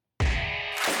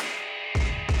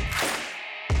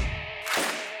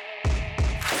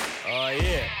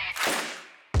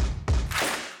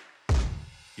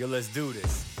Yo, let's do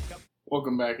this.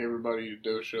 Welcome back, everybody, to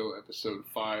Doe Show episode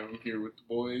 5. I'm here with the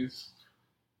boys.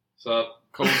 What's up?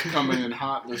 Cole's coming in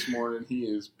hot this morning. He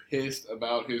is pissed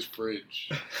about his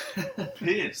fridge.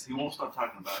 Pissed. He won't stop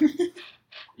talking about it.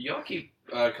 Y'all keep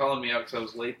calling me out because I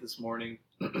was late this morning.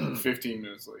 15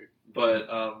 minutes late. But,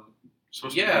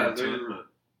 Supposed yeah, to be 10, but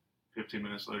 15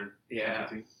 minutes later. yeah.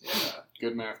 15. Yeah.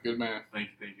 Good math, good math. Thank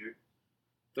you.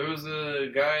 There was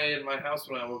a guy in my house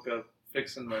when I woke up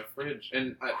fixing my fridge,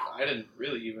 and I didn't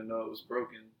really even know it was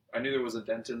broken. I knew there was a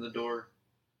dent in the door,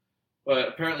 but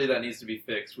apparently that needs to be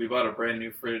fixed. We bought a brand new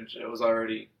fridge. It was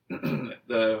already,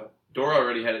 the door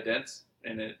already had a dent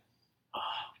in it.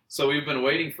 So we've been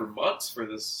waiting for months for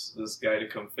this guy to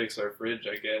come fix our fridge,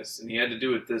 I guess, and he had to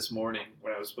do it this morning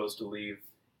when I was supposed to leave.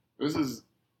 This is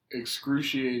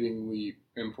excruciatingly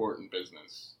important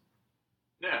business.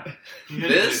 Yeah.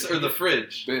 This or the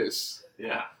fridge? This.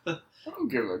 Yeah. I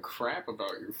don't give a crap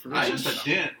about your fridge. It's just a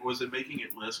dent. Was it making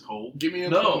it less cold? Give me a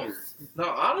No. pointer. No,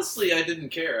 honestly, I didn't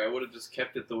care. I would have just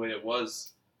kept it the way it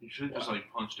was. You should have just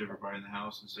punched everybody in the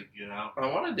house and said, get out. I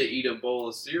wanted to eat a bowl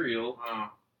of cereal, Oh.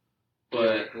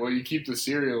 but Yeah, well, you keep the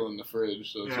cereal in the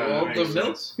fridge, so it's Yeah, well, that the makes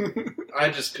milk, sense. I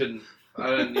just couldn't. I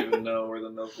didn't even know where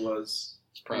the milk was.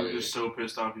 It's You were probably just so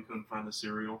pissed off you couldn't find the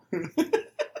cereal.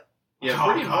 Yeah,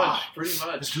 Oh, pretty God. much. Pretty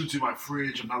much. This dude's in my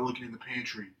fridge. I'm not looking in the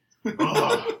pantry.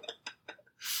 Oh.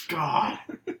 God.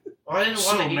 Well, I didn't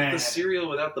So want to eat mad. the cereal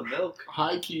without the milk.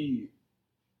 high key.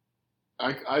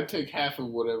 I'd take half of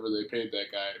whatever they paid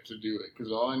that guy to do it,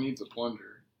 because all I need is a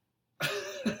plunger.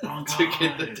 Oh, to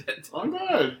get the God. dent. Oh,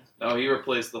 God. No, he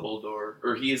replaced the whole door,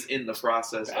 or he is in the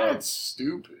process That's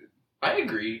stupid. I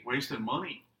agree. Wasting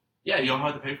money. Yeah, You don't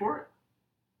have to pay for it?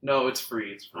 no, it's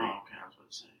free. It's Oh, free. okay. I was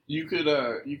about to say. You could,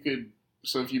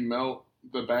 so if you melt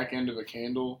the back end of a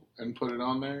candle and put it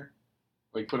on there,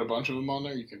 like put a bunch of them on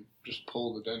there, you can just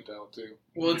pull the dent out too.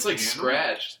 Well, it's like Candle?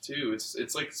 scratched too.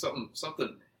 It's like something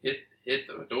hit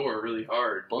the door really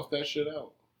hard. Buff that shit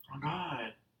out. Oh,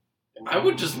 God. I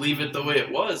would just leave it the way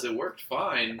it was. It worked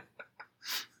fine.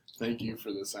 Thank you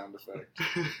for the sound effect.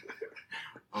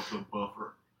 Of the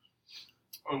buffer.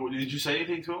 Oh, did you say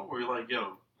anything to him? Were you like,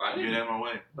 yo, I get didn't. out of my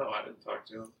way? No, I didn't talk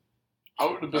to him. I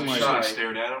would have been I'm like, shy.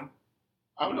 Stared at him?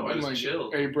 I would No, have I been just like,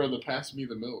 chilled. hey brother, pass me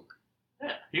the milk.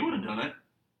 Yeah, he would have done it.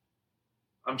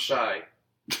 I'm shy.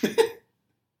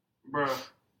 Bruh.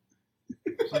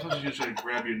 Sometimes you just gotta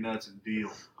grab your nuts and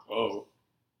deal. Oh.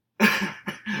 I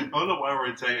don't know why we're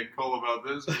attacking Cole about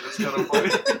this, but it's kind of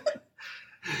funny.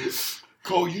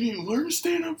 Cole, you need to learn to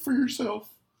stand up for yourself.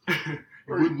 You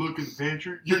wouldn't look in the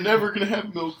pantry? You're never gonna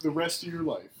have milk the rest of your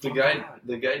life. The Oh, guy God.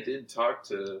 the guy did talk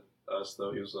to us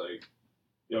though. He was like,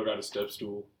 "Yo, got a step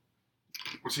stool."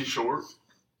 Was he short?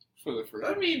 For the fridge.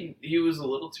 I mean, he was a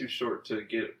little too short to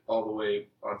get all the way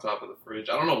on top of the fridge.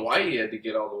 I don't know why he had to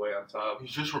get all the way on top. He's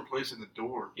just replacing the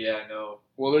door. Yeah, I know.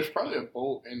 Well, there's probably a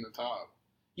bolt in the top.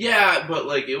 Yeah, but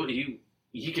like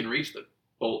he can reach the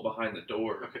bolt behind the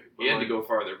door. Okay, He had to like, go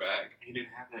farther back. He didn't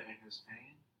have that in his van?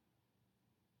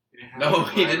 He didn't have No,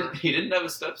 that he ladder? didn't. He didn't have a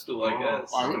step stool. I Oh,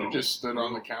 guess. I would have just stood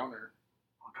on the counter.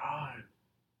 Oh, God.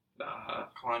 Nah,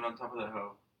 Climbed on top of that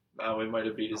hoe. we might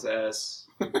have beat his ass.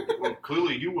 Well,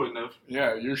 clearly you wouldn't have.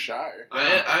 Yeah, you're shy.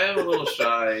 I am a little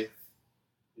shy.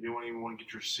 You don't even want to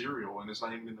get your cereal, and it's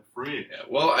not even in the fridge. Yeah,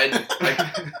 well, I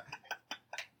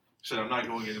Said, I'm not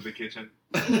going into the kitchen.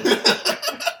 Just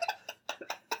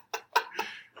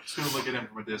gonna look at him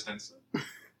from a distance.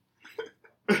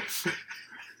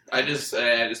 I just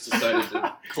decided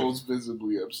to. Cole's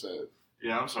visibly upset.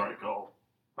 Yeah, I'm sorry, Cole.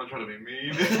 I'm trying to be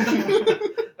mean.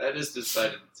 I just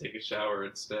decided to take a shower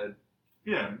instead.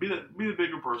 Yeah, be the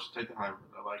bigger person. Take the high road.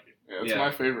 I like it. Yeah, it's Yeah.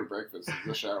 my favorite breakfast, is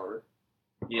the shower.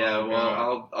 Yeah, Oh,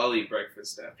 well, God. I'll eat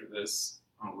breakfast after this.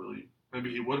 Oh, really?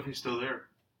 Maybe what if he's still there?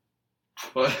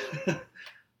 But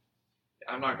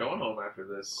I'm not going home after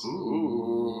this.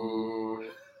 Ooh.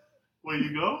 Where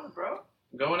you going, bro?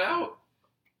 I'm going out.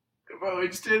 Bro,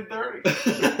 it's 10:30.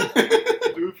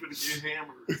 Dude, finna get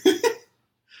hammered.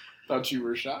 Thought you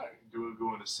were shy. Dude,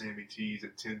 going to Sammy T's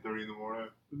at 10:30 in the morning.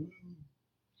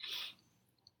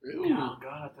 Ew. Oh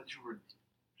God, I thought you were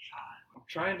shy. I'm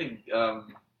trying to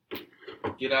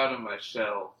get out of my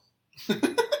shell.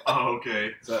 Oh,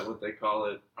 okay. Is that what they call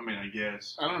it? I mean, I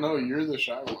guess. I don't know, you're the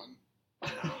shy one.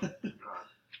 God.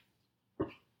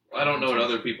 I don't know what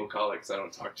other people call it because I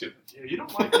don't talk to them. Yeah, you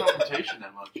don't like confrontation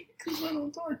that much. Because I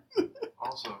don't talk.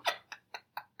 Also,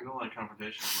 you don't like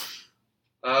confrontation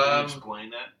that much. Can you explain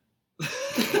that?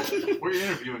 We're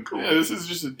interviewing Cole. Yeah, this is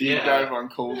just a deep Yeah. dive on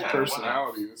Cole's Yeah,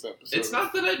 personality this episode. It's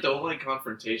not that I don't like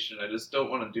confrontation. I just don't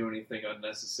want to do anything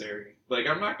unnecessary. Like,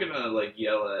 I'm not going to, like,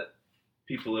 yell at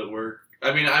people at work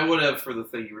I mean, I would have for the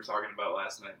thing you were talking about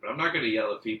last night, but I'm not going to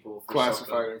yell at people for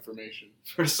Classified information.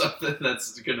 For something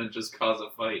that's going to just cause a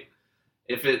fight.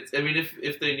 If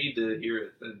they need to hear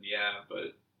it, then yeah,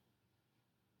 but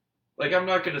like, I'm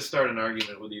not going to start an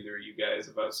argument with either of you guys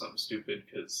about something stupid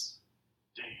because,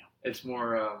 damn, it's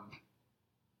more.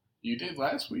 You did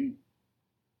last week.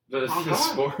 The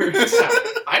sports.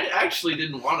 I actually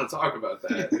didn't want to talk about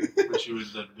that, but you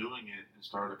ended up doing it and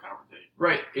started a conversation.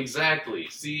 Right? Exactly.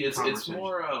 See, it's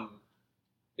more.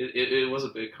 It was a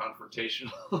bit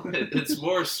confrontational. It's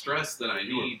more stress than I need.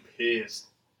 You were pissed.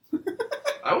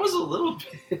 I was a little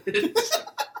pissed.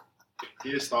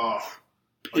 Pissed off.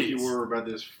 Like you were about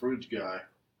this fridge guy.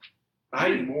 I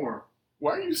need more.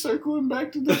 Why are you circling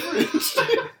back to the fridge?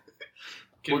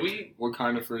 What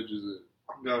kind of fridge is it?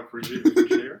 I've got a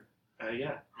Frigidaire.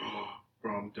 Yeah.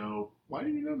 From dope. Why do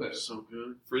you know that? So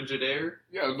good. Frigidaire?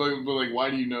 Yeah, but like, why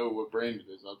do you know what brand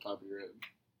it is off the top of your head?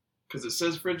 Because it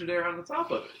says Frigidaire on the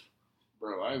top of it.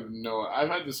 Bro, I've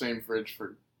had the same fridge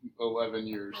for 11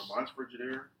 years. Oh, mine's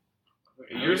Frigidaire.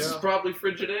 Yours is probably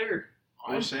Frigidaire.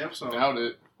 Or Samsung. Doubt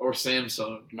it. Or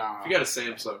Samsung. Nah. If you got a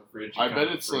Samsung fridge, I bet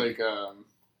it's like. God,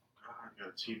 I got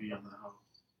a TV on the house.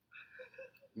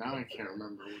 Now I can't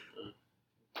remember what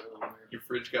the. Your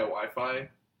fridge got Wi-Fi?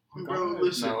 Bro,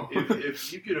 listen, No.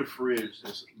 if you get a fridge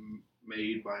that's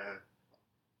made by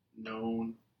a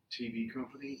known TV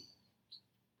company.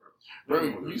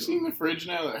 Bro, you seen the fridge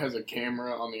now that has a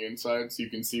camera on the inside so you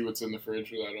can see what's in the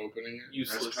fridge without opening it?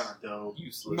 Useless. That's kind of dope.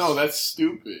 Useless. No, that's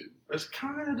stupid. That's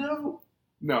kind of dope.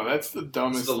 No, that's the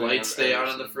dumbest Does the thing light I've stay ever on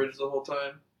in the seen. fridge the whole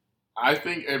time? I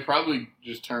think it probably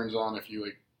just turns on if you,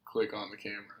 like, click on the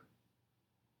camera.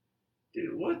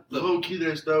 Dude, what the... Low key,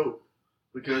 that's dope.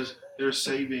 Because they're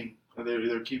saving,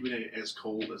 they're keeping it as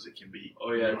cold as it can be.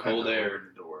 Oh, yeah, You don't cold have to air. open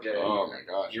the door. Yeah. Oh, my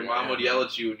gosh. Your yeah. mom would yell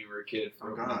at you when you were a kid for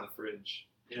Oh, opening God. the fridge.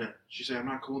 Yeah, she said, I'm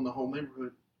not cooling the whole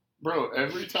neighborhood. Bro,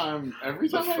 every time I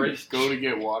fridge. go to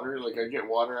get water, like, I get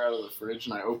water out of the fridge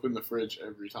and I open the fridge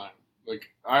every time. Like,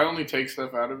 I only take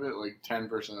stuff out of it, like, 10%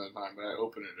 of the time, but I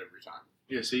open it every time.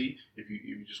 Yeah, see, if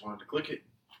you just wanted to click it.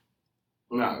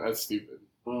 No, that's stupid.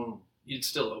 Boom. You'd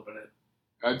still open it.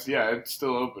 I'd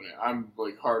still open it. I'm,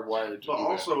 like, hardwired to But do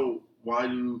also, why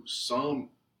do some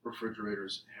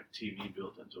refrigerators have TV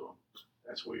built into them?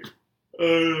 That's weird.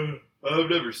 I've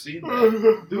never seen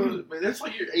that. Dude, man, that's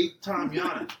like your 8th time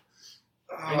yawning.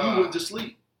 And you went to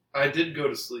sleep. I did go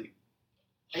to sleep.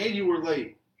 And you were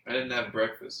late. I didn't have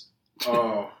breakfast.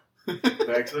 Oh.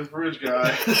 Back to the fridge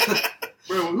guy.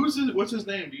 Bro, what's his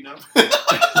name? Do you know?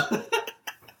 that.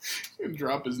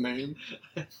 Drop his name.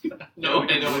 No,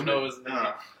 I don't know his name.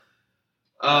 Nah.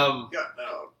 Um, God,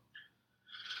 no.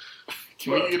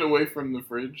 Can we get away from the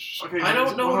fridge? Okay, I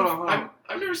don't know. Hold on.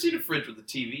 I've never seen a fridge with a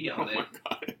TV Oh on my it.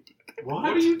 god. What?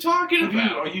 What are you talking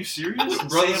about? Are you serious?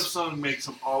 Brothers- Samsung makes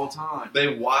them all the time.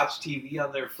 They watch TV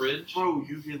on their fridge? Bro,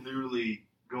 you can literally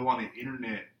go on the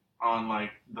internet on like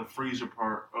the freezer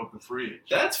part of the fridge.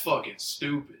 That's fucking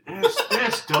stupid.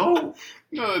 That's dope.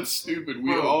 No, that's stupid.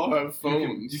 We Bro, all have You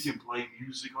phones. can play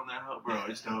music on that, bro.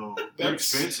 It's dope. They're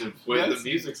That's- expensive. Wait, the That's-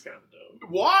 music's kind of dope.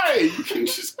 Why? You can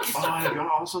just. Oh, have y'all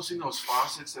also seen those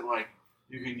faucets that like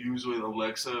you can use with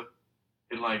Alexa,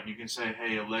 and like you can say,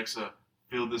 "Hey Alexa,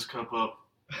 fill this cup up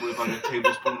with like a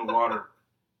tablespoon of water,"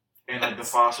 and like the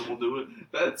faucet will do it.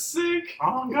 That's sick.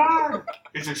 Oh my god,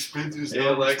 it's expensive. It's Hey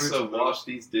not Alexa, expensive, though. wash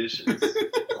these dishes.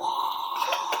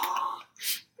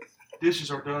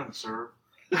 Dishes are done, sir.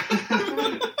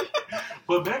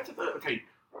 But back to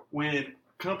when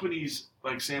companies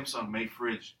like Samsung make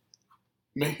fridge,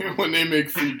 When they make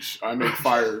fridge, I make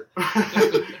fire.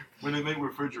 when they make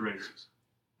refrigerators,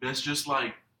 that's just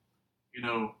like,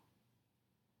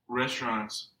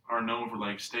 restaurants are known for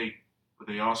like steak, but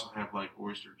they also have like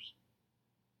oysters.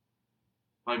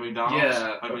 Like McDonald's,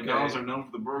 Yeah, okay. McDonald's are known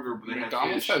for the burger, but they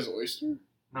McDonald's have fish. has oyster?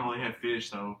 No, they have fish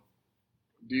though.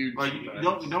 Dude. Like you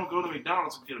don't go to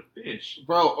McDonald's and get a fish.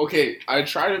 Bro, okay, I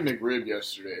tried a McRib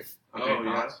yesterday. Okay, Oh,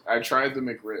 yeah. I tried the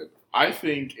McRib. I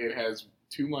think it has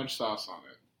too much sauce on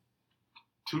it.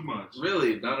 Too much.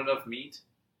 Really? Not enough meat?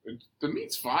 The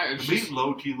meat's fine. It's The meat just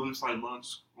low key looks like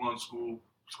school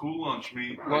lunch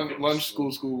meat. lunch,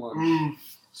 school lunch. Ooh,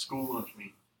 school lunch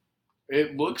meat.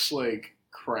 It looks like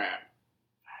crap.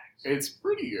 It's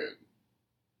pretty good.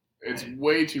 It's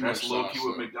way too much That's low sauce. key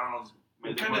what though. McDonald's made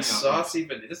What their kind of money off sauce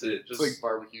even is it? It's Just like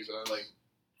barbecue sauce. like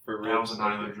for of. ribs. Thousand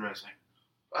Island dressing.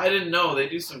 I didn't know they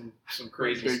do some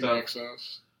crazy Big stuff. Mac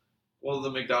sauce. Well,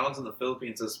 the McDonald's in the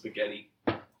Philippines has spaghetti.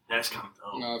 That's kind of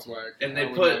dope. No, that's why. And they I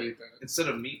would put- not eat that. Instead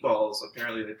of meatballs,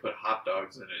 apparently they put hot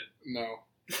dogs in it. No.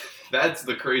 That's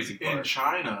the crazy In part.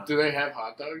 China, Do they have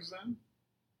hot dogs then?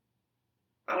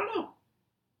 I don't know.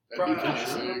 That'd be I kinda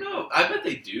don't sick. know. I bet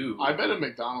they do. I bet a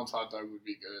McDonald's hot dog would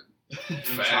be good. In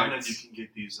China, you Facts. can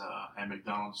get these at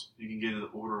McDonald's. You can get an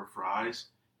order of fries,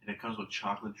 and it comes with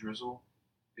chocolate drizzle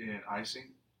and icing.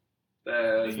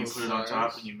 And you That's, put it on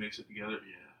top, fries? and you mix it together.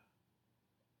 Yeah.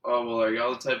 oh well, are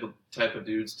y'all the type of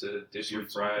dudes to dip your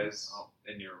Sweet something? fries Oh.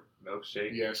 in your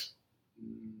milkshake? Yes.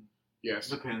 Yes.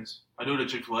 Depends. I do it at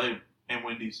Chick-fil-A and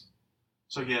Wendy's.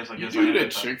 So yes, I You guess do I it have at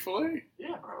that type. Chick-fil-A?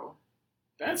 Yeah, bro.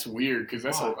 That's weird because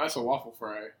that's a waffle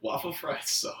fry. Waffle fries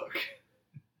suck.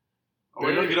 Oh,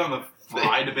 we're gonna get on the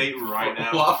fry debate right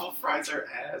now, Waffle fries are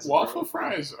ass. Waffle bro.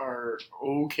 fries are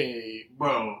okay.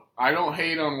 bro. I don't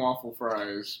hate on waffle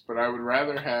fries, but I would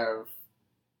rather have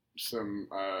some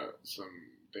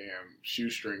damn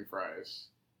shoestring fries.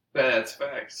 That's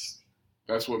facts.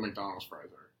 That's what McDonald's fries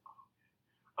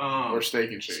are. Or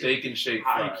steak and shake. Steak and shake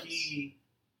High fries. key.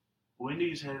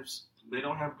 Wendy's they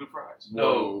don't have good fries.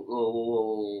 Whoa, whoa, whoa,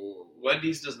 whoa, whoa.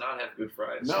 Wendy's does not have good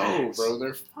fries. No, Facts. bro,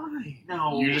 they're fine.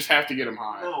 No, You just have to get them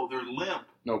hot. no, they're limp.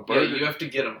 No, Yeah, Burger, you have to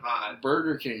get them hot.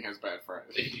 Burger King has bad fries.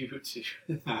 They do too.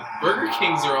 Burger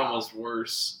Kings are almost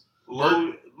worse.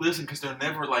 Listen, because they're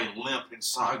never like limp and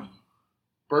soggy.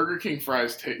 Burger King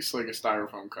fries taste like a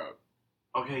styrofoam cup.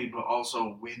 Okay, but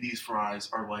also Wendy's fries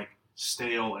are like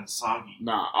stale and soggy.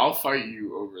 Nah, I'll fight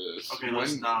you over this. Okay,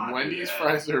 let's not do Wendy's that.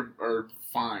 fries are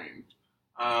fine.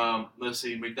 Let's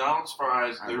see. McDonald's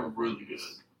fries, I they're love really Wendy's.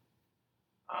 good.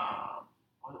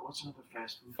 What's another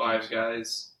fast food? Five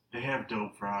Guys. They have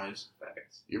dope fries.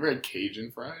 Facts. You ever had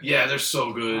Cajun fries? Yeah, they're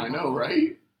so good. I know,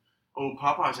 right? Oh,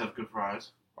 Popeyes have good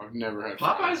fries. I've never had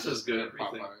Popeyes fries. does good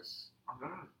everything. Popeyes. Oh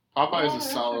god. Popeyes is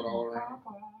solid all around.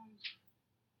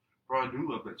 Bro, I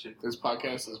do love that chicken. This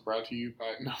podcast is brought to you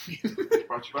by no.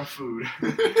 Brought you by food.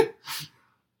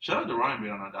 Shout out to Ryan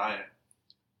being on a diet.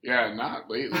 Yeah, not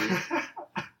lately.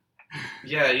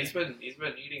 Yeah, he's been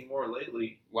eating more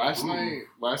lately. Last Ooh. night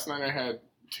I had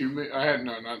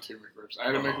not two McRibs. I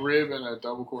had a Oh. McRib and a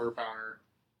double quarter pounder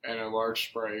and a large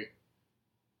Sprite,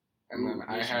 and then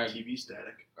I There's some had TV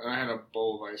static. a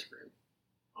bowl of ice cream,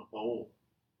 A bowl.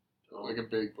 like a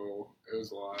big bowl. It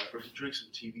was a lot. Or to drink some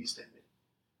TV static.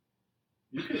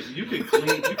 You can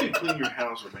clean your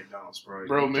house with McDonald's Sprite.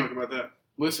 Bro, Can you talk about that.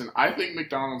 Listen, I think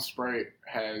McDonald's Sprite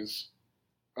has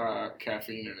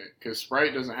caffeine in it because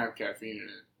Sprite doesn't have caffeine in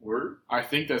it. Word, I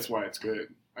think that's why it's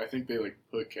good. I think they like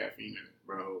put caffeine in it.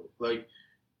 bro. Like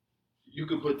you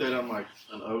could put that on like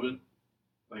an oven.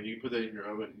 Like you can put that in your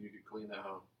oven and you can clean that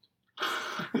home.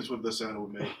 That's what the sound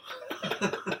would make.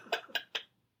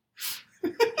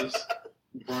 Just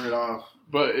burn it off.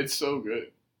 But it's so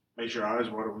good. Makes your eyes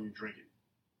water when you drink it.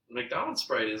 McDonald's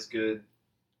Sprite is good.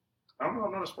 I don't know.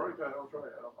 I'm not a Sprite guy. I'll try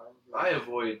it. I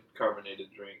avoid carbonated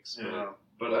drinks, Yeah.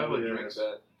 but I would Yeah. drink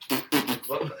that.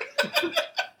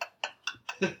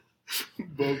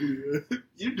 Bubbly.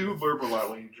 You do burp a lot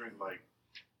when you drink like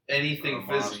Anything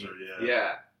fizzy. Monster,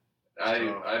 Yeah. I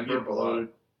you burp get a lot. bloated.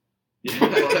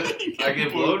 Yeah. I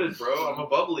get bloated, bro. I'm a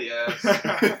bubbly ass.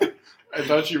 I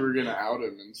thought you were gonna out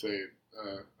him and say,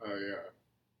 yeah,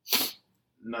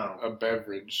 No. a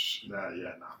beverage. Nah,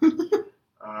 yeah, no.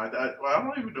 I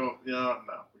don't even know. No,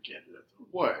 we can't do that. To him.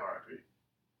 What? R.I.P.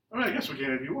 I mean, I guess we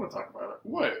can if you want to talk about it.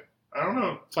 What? I don't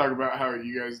know. Talk about how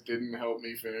you guys didn't help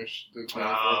me finish the 24th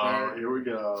Oh, hour. here we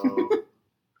go.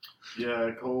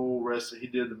 Yeah, Cole rested. He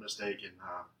did the mistake and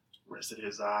rested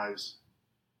his eyes,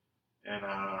 and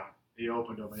he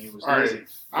opened them and he was All right. lazy.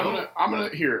 I'm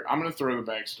gonna throw the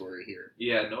backstory here.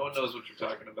 Yeah, no one knows what you're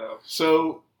talking about.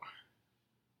 So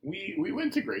we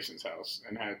went to Grayson's house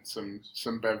and had some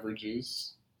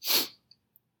beverages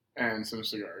and some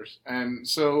cigars. And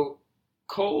so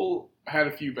Cole had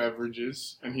a few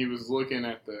beverages and he was looking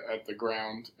at the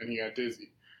ground and he got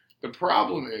dizzy. The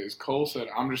problem is Cole said,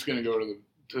 "I'm just gonna go to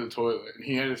the toilet," and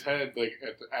he had his head like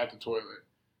at the toilet.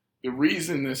 The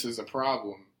reason this is a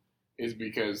problem is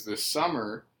because this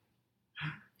summer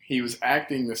he was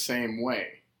acting the same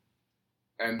way,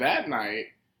 and that night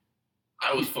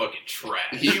I was fucking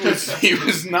trash. he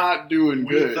was not doing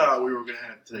We good. thought we were gonna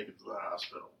have to take him to the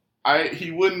hospital.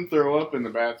 He wouldn't throw up in the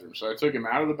bathroom, so I took him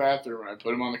out of the bathroom and I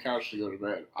put him on the couch to go to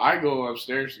bed. I go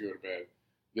upstairs to go to bed.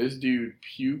 This dude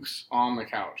pukes on the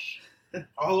couch,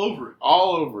 All over it.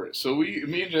 all over it. So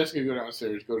me and Jessica go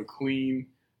downstairs, go to clean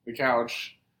the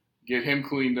couch, get him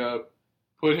cleaned up,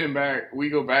 put him back. We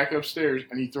go back upstairs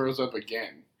and he throws up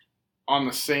again on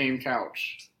the same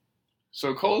couch.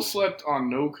 So Cole slept on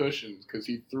no cushions because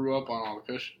he threw up on all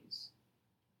the cushions.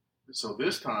 So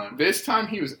this time, This time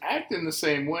he was acting the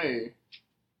same way,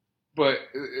 but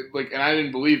and I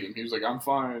didn't believe him. He was like, "I'm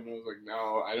fine." And I was like,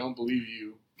 "No, I don't believe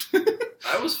you."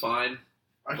 I was fine.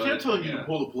 I But, kept telling you yeah. to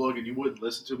pull the plug and you wouldn't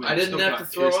listen to me. I and didn't still have got to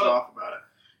throw pissed up. off about it.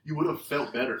 You would have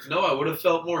felt better. No, I would have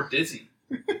felt more dizzy.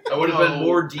 I would have been No.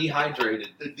 more dehydrated.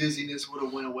 The dizziness would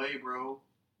have went away, bro.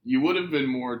 You would have been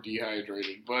more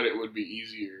dehydrated, but it would be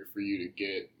easier for you to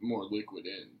get more liquid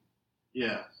in.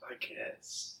 Yeah. I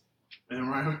guess. And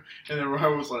then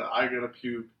Ryan was like, I gotta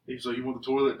puke. He's like, you want the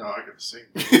toilet? No, I got the sink.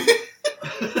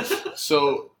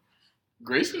 So,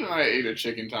 Grayson and I ate a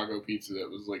chicken taco pizza that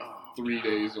was like Oh, 3 God.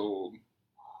 days old.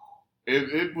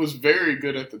 It was very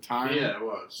good at the time. Yeah, it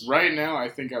was. Right now, I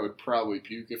think I would probably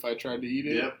puke if I tried to eat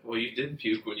it. Yep. Well, you did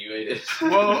puke when you ate it.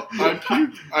 Well, I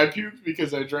puked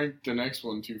because I drank the next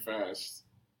one too fast.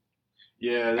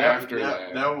 Yeah, After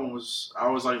that that. one was, I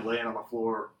was like laying on the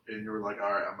floor and you were like,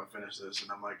 all right, I'm going to finish this.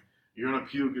 And I'm like, you're going to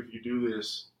puke if you do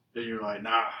this. And you're like,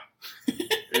 nah.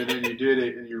 And then you did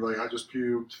it and you're like, I just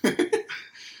puked. I And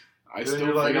then still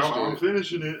you're like, finished I'm it.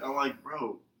 finishing it. I'm like,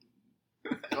 bro,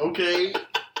 okay.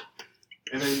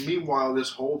 And then meanwhile, this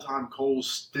whole time, Cole's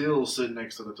still sitting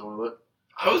next to the toilet.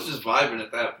 I was just vibing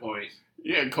at that point.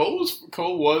 Yeah, Cole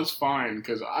was fine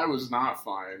because I was not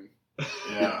fine.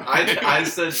 Yeah. I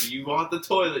said, you want the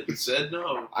toilet? You said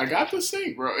no. I got the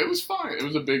sink, bro. It was fine. It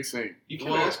was a big sink. You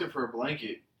kept Well- asking for a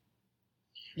blanket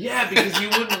Yeah, because you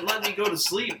wouldn't let me go to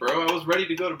sleep, bro. I was ready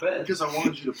to go to bed. because I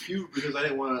wanted you to puke because I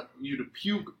didn't want you to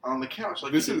puke on the couch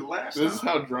like This you is did last This is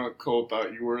time. how drunk Cole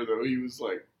thought you were, though. He was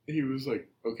like,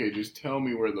 okay, just tell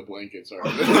me where the blankets are.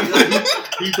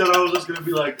 He thought I was just gonna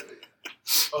be like,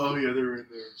 oh yeah, they're in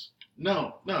there.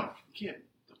 No, you can't.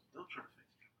 Don't try to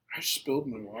fix I spilled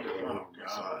my water. it. all Oh over god.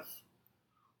 myself.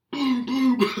 Boom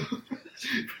boom.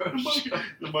 Bro,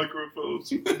 The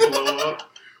microphones blow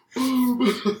up.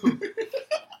 Boom.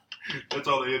 That's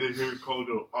all they had to hear Cole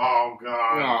go, oh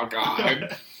god. Oh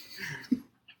God.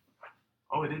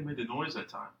 Oh, he didn't make the noise that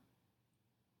time.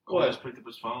 What? Cole just picked up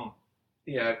his phone.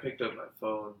 Yeah, I picked up my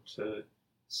phone to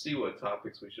see what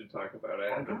topics we should talk about. I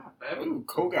haven't Ooh,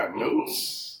 Cole got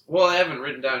notes. well, I haven't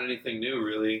written down anything new,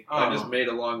 really. I Oh. just made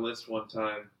a long list one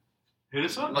time. Hit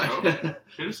us up, bro.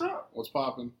 Hit us up. What's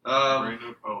popping? Brand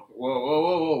new. Oh.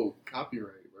 Whoa.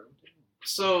 Copyright, bro.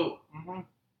 So, Mm-hmm.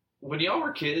 when y'all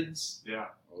were kids, Yeah.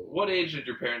 what age did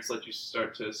your parents let you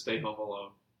start to stay home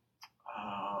alone?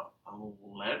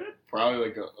 11? Probably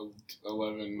like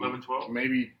 11, 11, 12?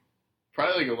 maybe,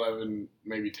 probably like 11,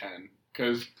 maybe 10.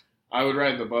 Because I would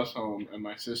ride the bus home, and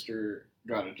my sister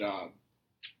got a job,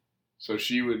 so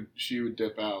she would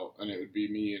dip out, and it would be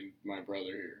me and my brother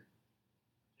here.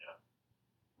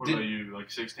 What Did- about you, like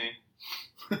 16?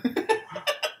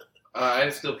 I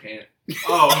still can't.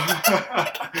 Oh.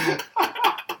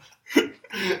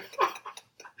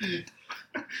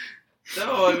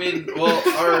 No, I mean, well,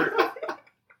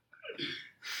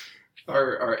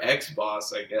 our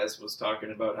ex-boss, I guess, was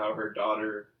talking about how her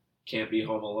daughter can't be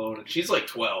home alone, and she's like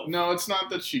 12. No, it's not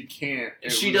that she can't.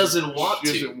 She doesn't want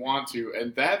She to. doesn't want to,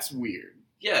 and that's weird.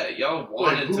 Yeah, y'all Wait,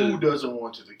 wanted who to. doesn't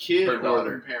want to? The kid Her or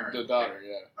daughter. the parent? The daughter,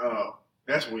 yeah. Oh,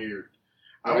 that's weird.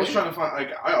 I was Right? trying to find,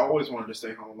 like, I always wanted to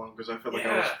stay home alone because I felt like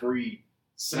I was Yeah. free.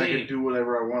 And I Same. could do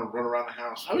whatever I want, run around the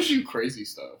house. I would do crazy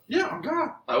stuff. Yeah, oh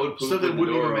God. I would poop Stuff that with the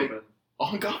wouldn't door even make- open.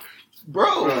 Oh God,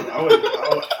 Bro,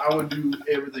 bro! I would do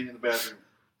everything in the bathroom.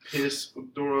 Piss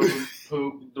with the door open,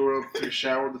 poop with the door open, take a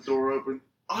shower with the door open.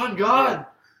 On God!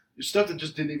 Stuff that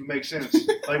just didn't even make sense.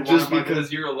 Like Just why am I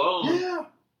because you're alone. gonna- Yeah,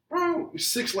 bro.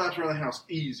 6 laps around the house,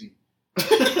 easy.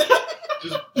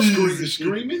 Just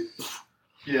screaming.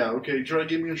 Yeah, okay. You try to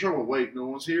get me in trouble. Wait, no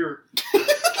one's here.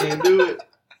 Can't do it.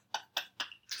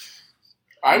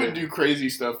 I would do crazy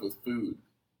stuff with food.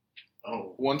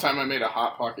 Oh, One time, I made a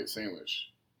hot pocket sandwich.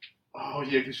 oh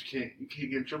yeah, because you can't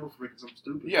get in trouble for making something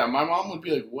stupid. Yeah, my mom would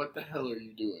be like, "What the hell are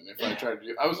you doing?" If I Yeah. tried to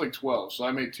do, I was like 12, so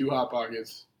I made 2 hot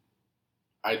pockets.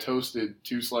 I toasted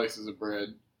 2 slices of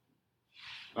bread,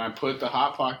 and I put the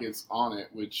hot pockets on it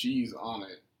with cheese on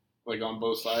it, like on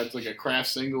both sides, like a Kraft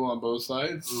single on both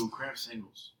sides. Ooh, Kraft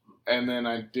singles. And then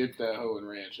I dipped that hoe in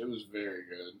ranch. It was very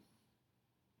good.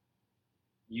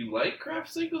 You like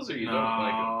Kraft singles or you don't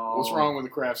like them? What's wrong with a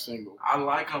Kraft single? I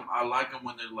like them. I like them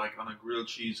when they're like on a grilled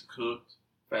cheese cooked.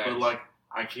 Facts. But like,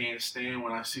 I can't stand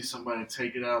when I see somebody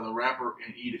take it out of the wrapper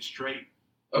and eat it straight.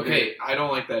 Okay, I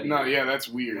don't like that either. No, yeah, that's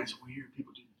weird. That's weird.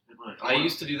 People do. They'd be like, I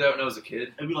used to do that when I was a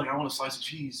kid. They'd be like, I want a slice of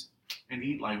cheese and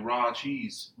eat like raw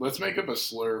cheese. Let's make up a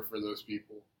slur for those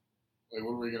people. Like,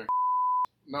 what are we gonna?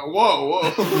 No,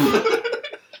 whoa.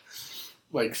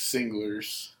 Like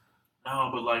singlers. No,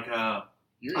 but like,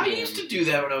 You're I damn- used to do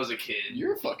that when I was a kid.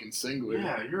 You're a fucking singler.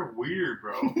 yeah, you're weird,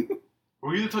 bro.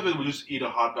 Were you the type that would just eat a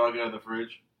hot dog out of the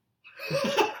fridge?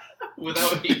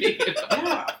 Without eating it.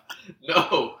 Yeah,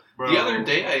 No. bro. The other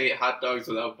day I ate hot dogs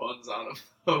without buns on them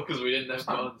because we didn't have That's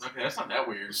not, buns. okay, that's not that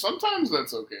weird. Sometimes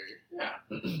that's okay. Yeah,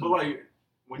 but like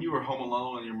when you were home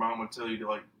alone and your mom would tell you to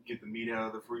like get the meat out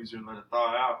of the freezer and let it thaw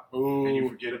out, and you Ooh,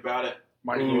 forget about it, and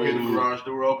microwave. you hear the garage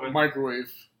door open,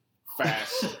 Microwave.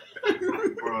 Fast.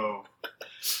 bro.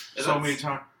 So many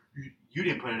times you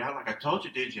didn't put it out like I told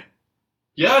you, did you?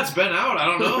 Yeah, it's been out. I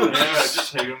don't know. Yeah,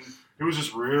 just take them. It was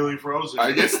just really frozen.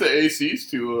 I guess the AC's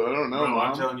too low. I don't know. Bro, I'm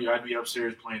Mom. telling you, I'd be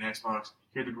upstairs playing Xbox,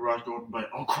 hear the garage door open, but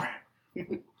oh crap.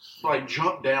 Like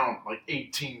jump down like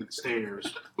 18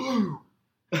 stairs. Ooh.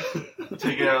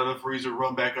 Take it out of the freezer,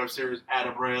 run back upstairs, out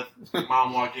of breath.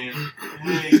 Mom walk in.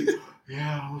 Hey,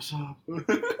 yeah, what's up?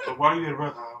 But why are you out of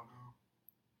breath? I don't know.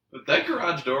 But that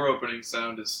garage door opening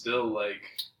sound is still like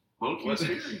Low key what-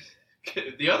 scary.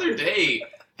 the other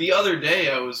day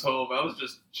I was home. I was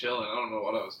just chilling. I don't know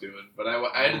what I was doing, but I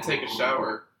had to take a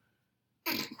shower.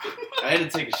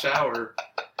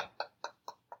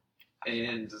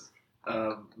 And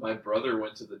my brother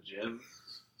went to the gym.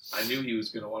 I knew he was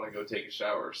gonna want to go take a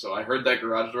shower, so I heard that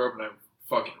garage door open. And I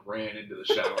fucking ran into the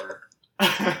shower.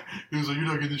 He was like, "You're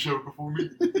not getting the shower before me."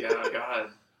 Yeah,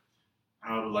 God.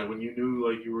 Like when you knew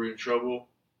like you were in trouble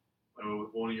with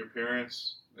one of your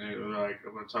parents, and they were like,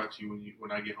 "I'm gonna talk to you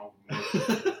when I get home from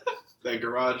work." That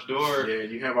garage door. Yeah,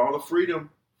 you have all the freedom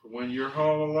for when you're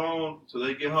home alone. So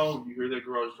they get home, you hear that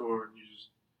garage door, and you just,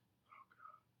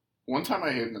 One time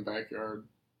I hid in the backyard.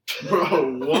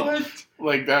 bro, what?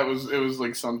 Like it was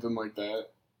like something like that.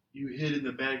 You hid in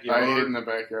the backyard, I hid in the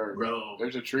backyard. bro.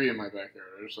 There's a tree in my backyard.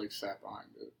 I just like sat behind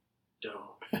it.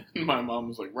 Dope. And my mom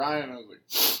was like, Ryan. I was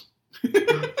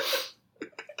like,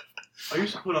 I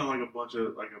used to put on like a bunch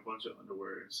of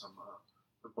underwear and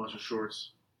a bunch of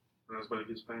shorts when I was about to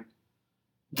get spanked.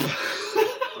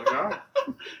 Oh God.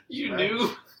 You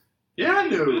knew. Yeah, I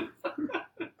knew.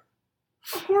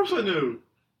 Of course I knew.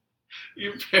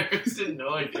 Your parents didn't know.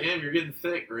 Like, damn, you're getting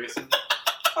thick, Grayson.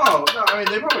 Oh no, I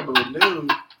mean they probably knew.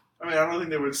 I mean I don't think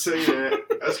they would say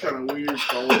that. That's kind of weird,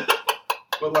 Cole.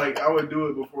 But like I would do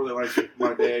it before they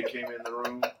my dad came in the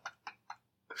room.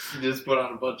 You just put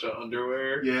on a bunch of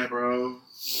underwear. Yeah, bro.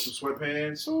 Some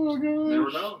sweatpants. oh my gosh.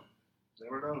 Never know.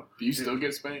 Never know. Do you still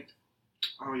get spanked?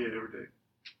 Oh yeah, every day.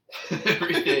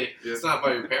 Every day. Yeah. It's not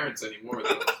by your parents anymore,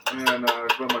 though. Man,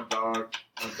 it's by my dog.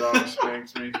 My dog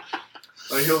spanks me.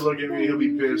 Like he'll look at me, he'll be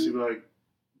pissed. He'll be like,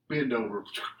 "Bend over,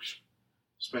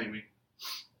 spank me."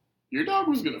 Your dog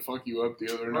was gonna fuck you up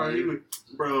the other night.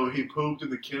 He pooped in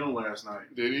the kennel last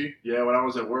night. Did he? Yeah, when I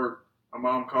was at work, my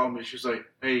mom called me. She's like,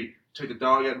 "Hey, take the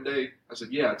dog out today?" I said,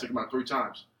 "Yeah, I took him out 3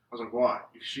 times." I was like, "Why?"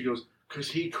 She goes, "'Cause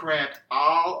he crapped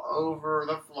all over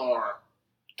the floor."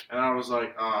 And I was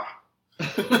like, Ah,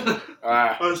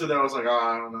 I said that. I was like,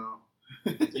 I don't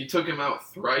know. You took him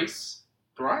out thrice?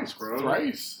 Thrice, bro.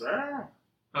 thrice. Yeah.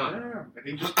 Huh. Yeah. And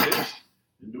he just pissed.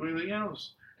 Didn't do anything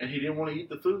else. And he didn't want to eat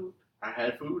the food. I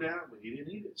had food out, but he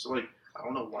didn't eat it. So, like, I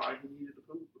don't know why he needed the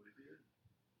food, but he did.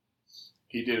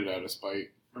 He did it out of spite.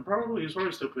 And he's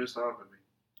probably still pissed off at me.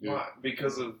 Yeah. Why?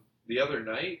 Because of the other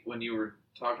night when you were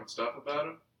talking stuff about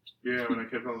him? Yeah, when I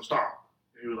kept telling him, stop.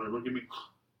 He was like, look at me.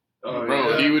 Oh,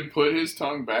 Bro, yeah. he would put his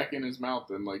tongue back in his mouth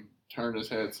and like turn his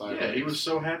head sideways. Yeah, he was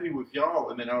so happy with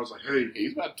y'all. And then I was like, hey.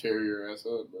 He's about to tear your ass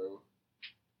up, bro.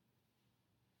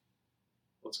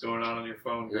 What's going on your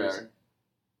phone, Yeah. Grayson?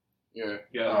 Yeah,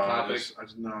 You got a topic?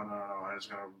 No. I just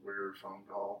got a weird phone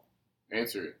call.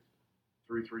 answer it.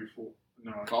 334.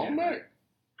 No, I Call him can't. back.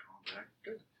 Call him back.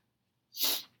 Good.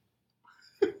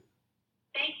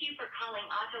 Thank you for calling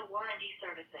Auto Warranty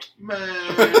Services. Man.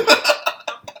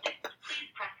 Please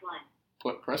press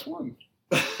 1. Press 1.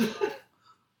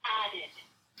 Added.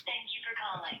 Thank you for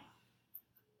calling.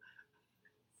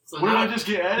 So What did now I just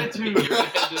get added you're to?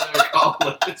 into their call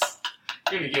list.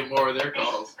 You're going to get more of their Thank you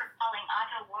calls. for calling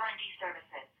Auto Warranty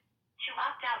Services. To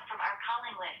opt out from our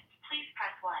calling list, please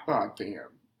press 1. Oh, damn.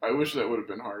 I wish that would have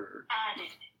been harder. Added.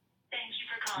 Thank you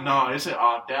for calling. No, it said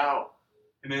opt out.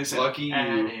 And then it said Lucky you.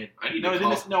 added. I need No, to then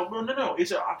call. it's, no. It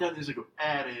said opt out. Then it's like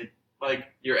added. Like,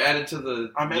 You're added to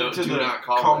the I'm added to do the not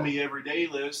call, call, list. me every day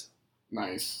list.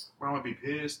 Nice. Where I'm going to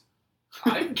be pissed.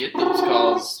 I get those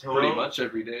calls Hello? pretty much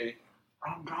every day.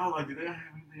 Oh, God. Like, do they have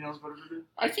anything else better to do?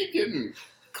 I keep getting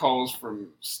calls from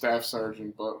Staff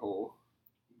Sergeant Butthole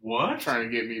What? trying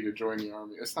to get me to join the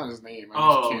army. That's not his name. I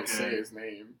Oh, just can't okay. say his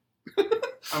name.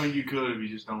 I mean, you could if you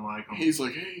just don't like them. He's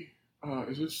like, hey,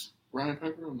 is this Ryan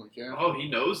Pepper? I'm like, yeah. Oh, he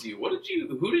knows you.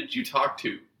 Who did you talk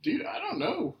to? Dude, I don't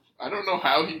know. I don't know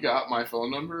how he got my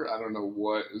phone number. I don't know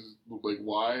what is, like,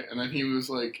 why. And then he was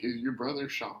like, is your brother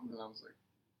Sean? And I was like,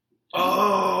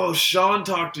 Oh, Sean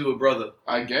talked to a brother.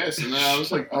 I guess. And then I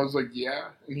was like, yeah.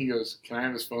 And he goes, can I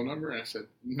have his phone number? And I said,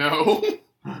 no.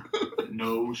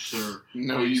 No, sir.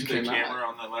 No, Oh, you see the cannot. camera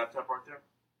on that laptop right there?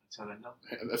 That's how they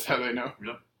know. That's how they know.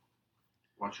 Yep.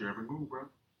 Watch your every move, bro.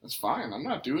 That's fine. I'm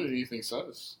not doing anything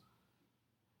sus.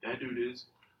 That dude is.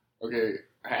 Okay,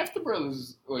 half the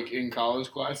brothers like in college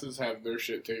classes have their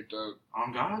shit taped up.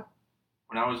 On God.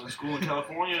 When I was in school in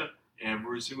California,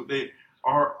 every single day,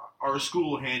 our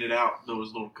school handed out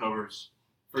those little covers.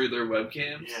 For their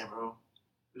webcams? Yeah, bro.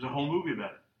 There's a whole movie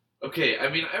about it. Okay, I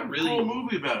mean, I A whole really...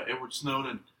 movie about it. Edward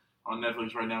Snowden on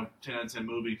Netflix right now. 10 out of 10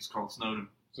 movie. It's called Snowden.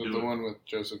 So Do the it. one with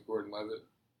Joseph Gordon-Levitt.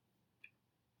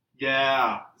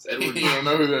 Yeah. Is Edward, You don't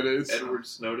know who that is? Edward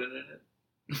Snowden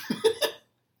in it?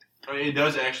 I mean, it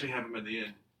does actually have him at the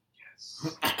end.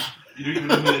 Yes. You don't even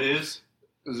know who that is?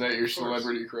 Is that your Of course.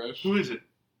 celebrity crush? Who is it?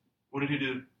 What did he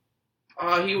do?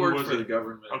 He Who worked was for it? the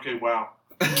government. Okay, wow.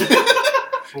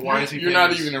 But why is he You're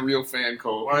famous? not even a real fan,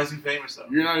 Cole. Why is he famous, though?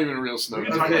 You're not even a real We Snowden.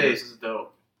 can talk about Okay. this. This is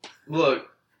dope. Look,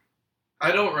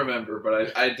 I don't remember,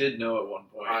 but I did know at one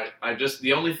point. Alright.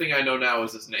 The only thing I know now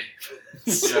is his name.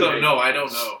 So, Yeah, okay. no, I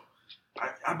don't know.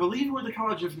 I believe he went to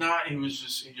college. If not, he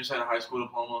just had a high school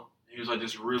diploma. He was like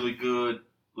this really good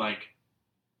like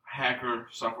hacker,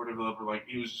 software developer. Like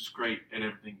he was just great at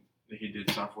everything that he did,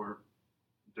 software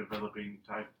developing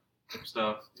type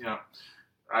stuff. Yeah,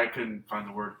 I couldn't find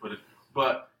the word to put it,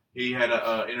 but he had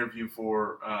a interview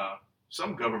for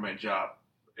some government job,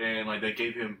 and like they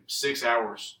gave him 6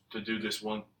 hours to do this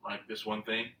one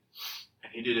thing,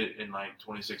 and he did it in like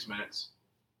 26 minutes.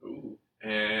 Ooh.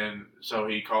 And so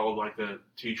he called like the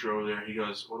teacher over there. He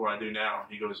goes, "What do I do now?"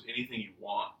 He goes, "Anything you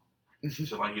want."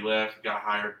 So like he left, got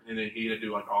hired, and then he had to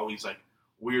do like all these like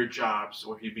weird jobs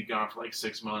where he'd be gone for like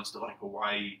 6 months to like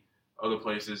Hawaii, other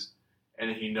places, and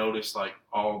then he noticed like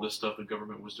all the stuff the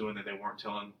government was doing that they weren't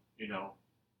telling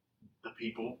the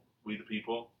people, we the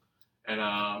people, and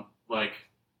like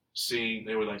seeing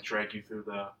they would like track you through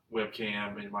the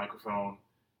webcam and microphone,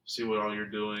 see what all you're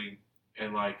doing,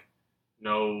 and like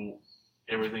know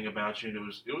everything about you. And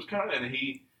it was kind of, and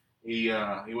he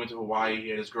went to Hawaii. He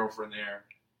had his girlfriend there,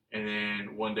 and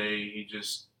then one day he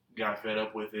just got fed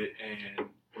up with it and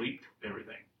leaked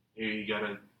everything. He got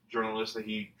a journalist that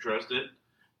he trusted,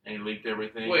 and he leaked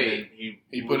everything. Wait. and he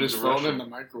He put moved his to phone Russia. in the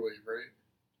microwave, right?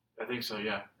 I think so.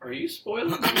 Yeah, Are you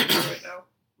spoiling the movie right now?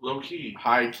 low key.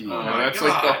 High key. Oh Now, my that's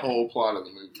like the God. whole plot of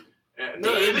the movie.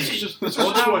 No, Damn this it. is just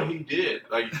what he did.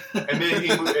 Like, and then he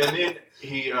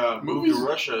moved Movies- to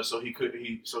Russia so he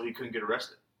couldn't get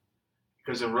arrested.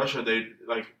 Because in Russia, they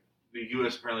like the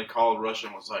U.S. apparently called Russia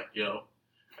and was like, "Yo,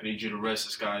 I need you to arrest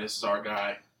this guy. This is our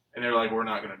guy." And they're like, "We're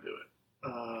not gonna do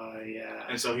it." Yeah.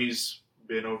 And so he's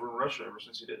been over in Russia ever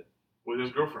since he did it with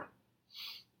his girlfriend,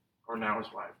 or now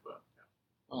his wife. But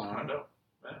I Oh, know,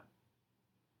 yeah.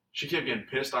 She kept getting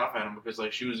pissed off at him because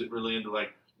like she was really into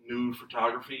like nude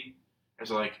photography. And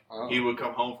so like oh. he would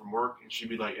come home from work and she'd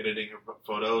be like editing her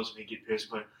photos and he'd get pissed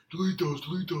and be like,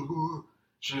 delete those.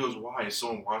 She goes, why? Is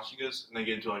someone watching us? And they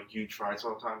get into like huge fights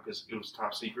all the time because it was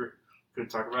top secret. Couldn't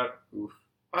talk about it.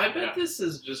 I bet Yeah. this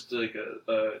is just like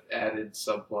a added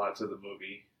subplot to the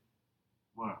movie.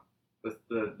 What?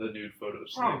 The nude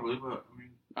photos. thing. Probably, but I mean,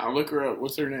 I'll look her up.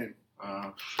 What's her name?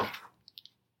 I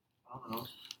don't know.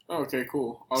 Oh, okay,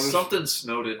 cool. I'll just, Something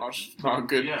Snowden.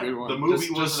 good, Yeah, good one. the movie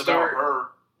Just wasn't start- about her.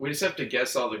 We just have to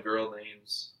guess all the girl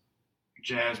names.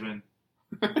 Jasmine.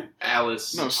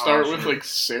 Alice. No, start with shit. like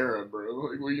Sarah, bro.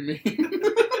 Like, what do you mean?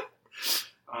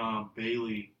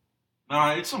 Bailey.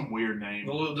 Nah, it's some weird name.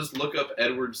 We'll just look up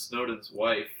Edward Snowden's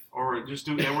wife. Or just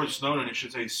do Edward Snowden. It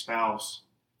should say spouse.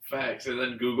 Facts, and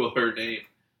then Google her name.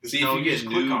 Just See no, if you just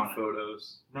get click nude on it.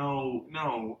 photos.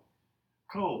 No.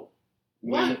 Cole.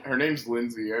 What? Her name's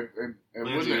Lindsay. It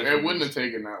Lindsay, wouldn't, that's it wouldn't what have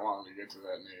taken that long to get to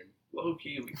that name. Low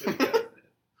key, we could have gotten it.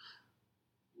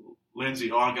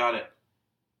 Lindsay. Oh, I got it.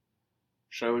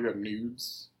 Should I look up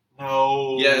nudes?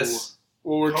 No. Yes,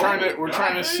 Well, we're Oh, trying to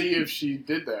God. see if she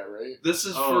did that, right? this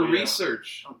is Oh, for yeah.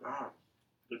 research. Oh God.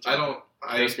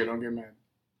 Jessica, don't get mad.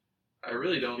 I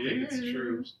really don't think it's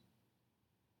true.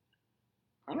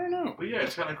 I don't know. But yeah,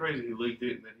 it's kind of crazy. He leaked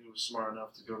it, and then he was smart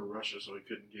enough to go to Russia, so he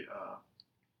couldn't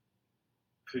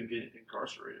get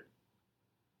incarcerated.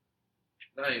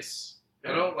 Nice.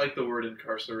 I don't like the word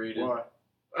incarcerated. Why?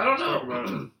 I don't Let's talk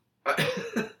know.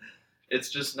 about It's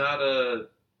just not a.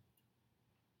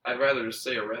 I'd rather just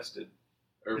say arrested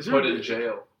or Is there put a- in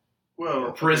jail Well,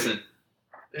 or prison.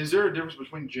 okay. Is there a difference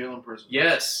between jail and prison?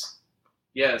 Yes.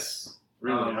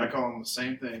 Really, I call them the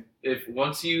same thing. If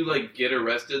once you like get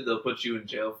arrested, they'll put you in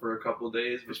jail for a couple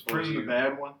days. Is before prison you- a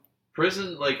bad one?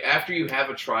 Prison, like after you have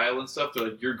a trial and stuff, they're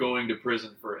like you're going to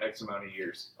prison for X amount of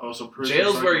years. Oh, so prison.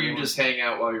 Jail's where you just hang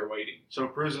out while you're waiting. So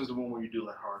prison's the one where you do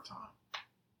like hard time.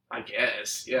 I I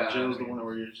guess. Yeah. Jail's I the mean, one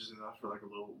where you're just enough for like a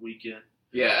little weekend.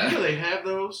 Yeah. You know they have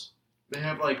those. They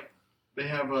have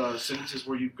sentences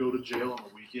where you go to jail on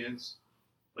the weekends.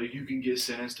 Like you can get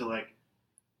sentenced to like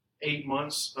 8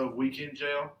 months of weekend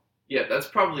jail. Yeah, that's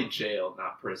probably jail,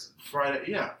 not prison. Friday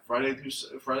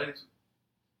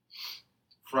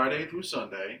through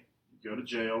Sunday. You go to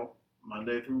jail.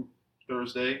 Monday through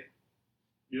Thursday.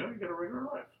 You know, you got a regular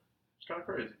life. It's kind of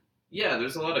crazy. Yeah,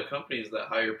 there's a lot of companies that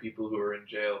hire people who are in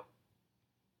jail.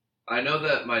 I know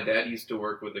that my dad used to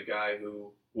work with a guy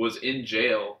who was in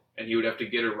jail, and he would have to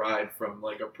get a ride from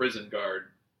like a prison guard.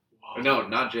 No,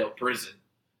 not jail, prison.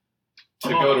 To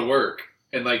go to work.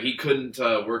 And like he couldn't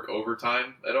work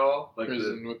overtime at all. Like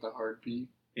Prison with the hard P.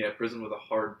 Yeah, prison with a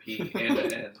hard P and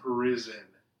an N. Prison.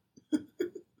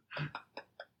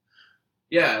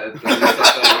 Yeah,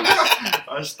 I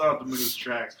I stopped him in his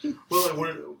tracks.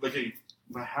 Well,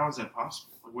 but how is that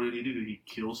possible? Like, what did he do? Did he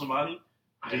kill somebody?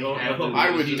 I don't know. I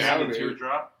would Did he doubt send a it.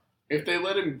 teardrop? If they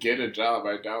let him get a job,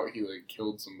 I doubt he like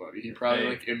killed somebody. He probably Hey.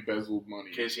 like embezzled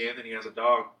money. Casey Anthony has a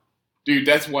dog. Dude,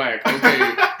 that's whack.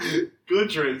 Okay, Good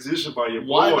transition by your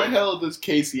why boy. the hell does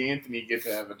Casey Anthony get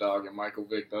to have a dog and Michael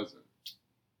Vick doesn't?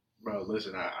 Bro,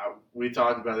 listen, we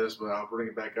talked about this, but I'll bring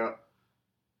it back up.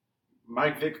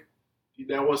 Mike Vick,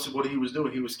 that wasn't what he was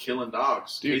doing. He was killing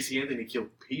dogs. Dude. Casey Anthony killed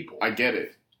people. I get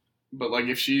it. But like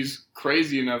if she's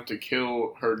crazy enough to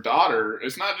kill her daughter,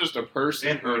 it's not just a person.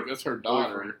 And her like, that's her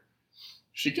daughter. boyfriend.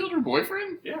 She killed her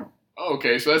boyfriend? Yeah. Oh,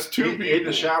 okay, so that's two He people. in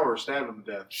the shower, stabbed him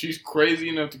to death. She's crazy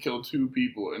enough to kill two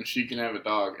people, and she can have a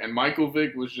dog. And Michael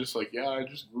Vick was just like, yeah, I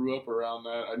just grew up around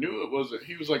that. I knew it wasn't.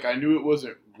 He was like, I knew it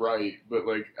wasn't right, but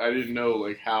like I didn't know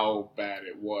like how bad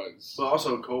it was. But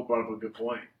also, Cole brought up a good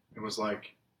point. It was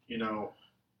like, you know,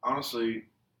 honestly,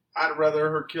 I'd rather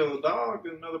her kill a dog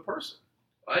than another person.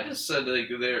 I just said like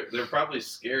they're probably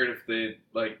scared if they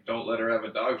like don't let her have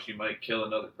a dog, she might kill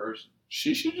another person.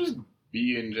 She should just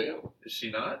be in jail. Is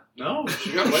she not? No,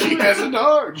 she got away She with has it. a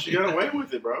dog. She got away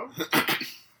with it, bro.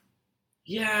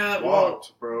 Yeah, well,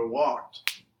 Walked, bro, walked.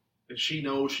 And she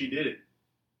knows she did it.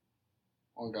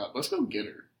 Oh God, let's go get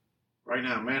her. Right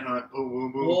now, manhunt, boom,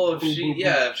 boom, boom. well, if boom, she, boom,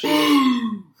 yeah, if she,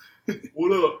 boom.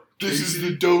 What up? This is Casey?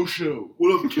 the Doe Show.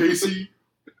 What up, Casey?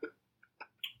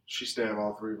 She stabbed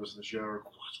all three of us in the shower.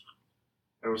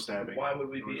 That was stabbing. why would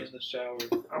we be in the shower?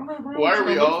 I'm not, bro. Why I'm are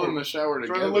we trying to look all for in the shower her.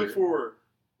 together? Trying to look for her.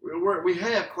 We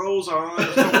have clothes on.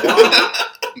 There's no water.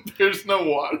 There's no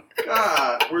water.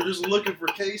 God, we're just looking for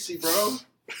Casey, bro.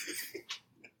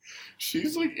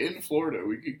 She's like in Florida.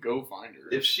 We could go find her.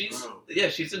 If she's, Bro. yeah,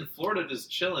 she's in Florida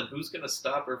just chilling. Who's gonna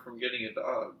stop her from getting a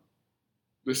dog?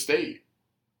 The state.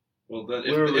 Well, then,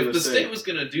 Literally if the the state. state was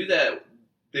gonna do that,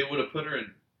 they would have put her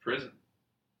in prison.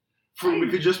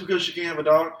 Just because she can't have a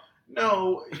dog?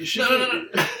 No, she No,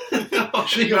 can't. no.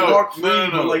 She can No, walk free, no,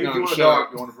 but like no, if you want a shut dog,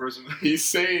 up. going to prison. He's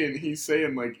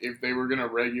saying like if they were gonna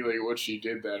regulate what she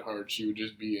did that hard, she would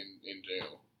just be in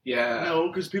jail. Yeah. No,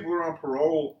 because people are on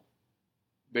parole.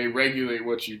 They regulate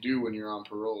what you do when you're on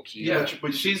parole. Yeah,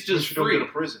 but she's just she don't free. go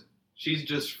to prison. She's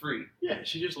just free. Yeah,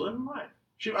 she just living life.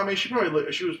 She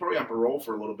was probably on parole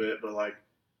for a little bit, but like,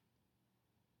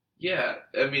 Yeah,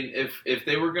 I mean, if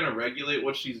they were gonna regulate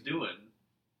what she's doing,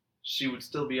 she would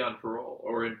still be on parole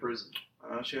or in prison.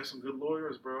 she has some good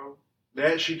lawyers, bro.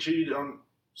 That she cheated on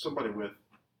somebody with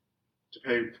to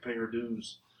pay her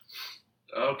dues.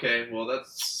 Okay, well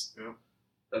that's Yeah.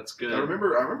 that's good. I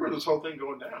remember this whole thing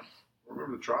going down. I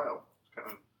remember the trial. It's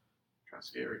kind of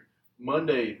scary.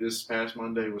 This past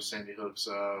Monday was Sandy Hook's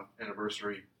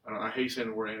anniversary. I hate saying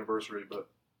the word anniversary, but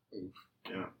Oof.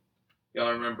 yeah,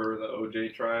 Y'all remember the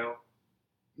OJ trial?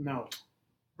 No.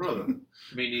 brother.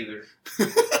 Me neither.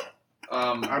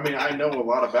 I mean, I know a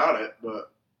lot about it,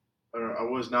 but I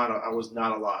was not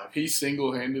alive. He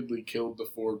single-handedly killed the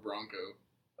Ford Bronco.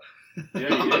 Yeah,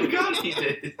 oh he my did. god, he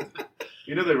did.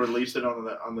 You know they released it on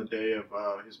the day of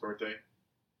his birthday,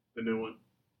 the new one.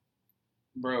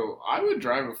 Bro, I would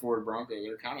drive a Ford Bronco.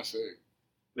 They're kind of sick.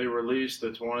 They released the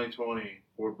 2020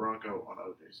 Ford Bronco on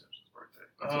O.J. Simpson's birthday.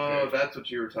 That's Oh, okay. that's what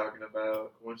you were talking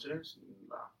about. Coincidence?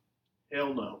 Nah.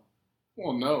 Hell no.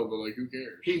 Well, no, but like, who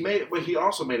cares? But he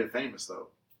also made it famous though.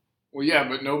 Well, yeah,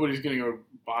 but nobody's gonna go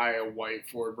buy a white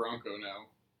Ford Bronco now.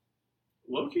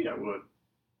 Low-key, I would.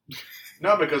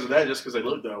 Not because of that, just because they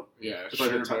look dope. Yeah, It's sure,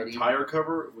 like the buddy. tire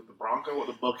cover with the Bronco, with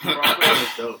the Bucky Bronco,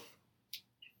 that's dope.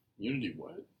 Unity,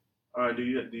 what? Do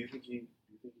you think he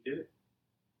did it?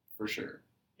 For sure.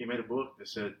 He made a book that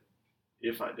said,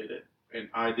 "If I did it," and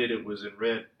 "I did it" was in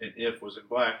red, and "if" was in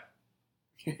black.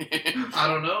 I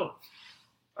don't know.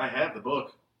 I have the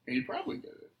book. He probably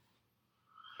did it.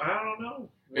 I don't know.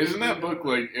 Isn't that book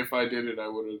like, if I did it, I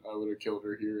would have killed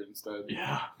her here instead?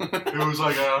 Yeah. It was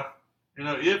like,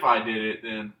 if I did it,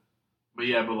 then. But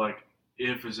yeah, but like,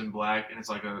 if is in black, and it's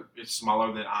like it's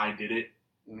smaller than I did it.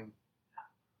 Mhm.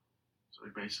 So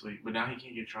basically, but now he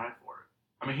can't get tried for it.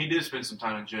 I mean, he did spend some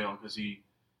time in jail because he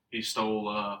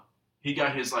stole. He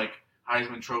got his like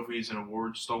Heisman trophies and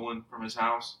awards stolen from his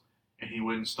house, and he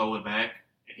went and stole it back,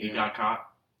 and he Yeah. got caught.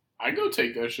 I go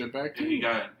take that shit back And too.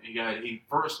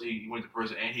 he went to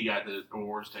prison and he got the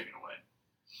awards taken away.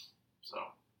 So,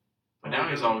 but now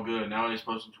he's all good. Now he's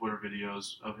posting Twitter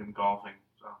videos of him golfing.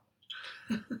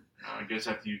 So, I guess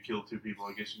after you kill 2 people,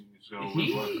 I guess you can just go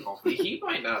live golfing. He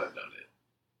might not have done it.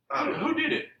 I don't know. Who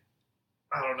did it?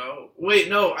 I don't know. Wait,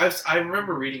 no. I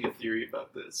remember reading a theory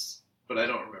about this, but I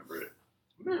don't remember it.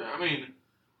 I mean,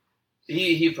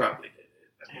 He probably did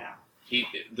it. I mean, yeah. He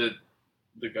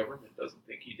the government doesn't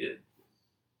think he did.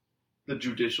 The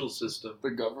judicial system.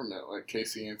 The government let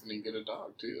Casey Anthony get a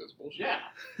dog too. That's bullshit. Yeah.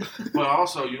 But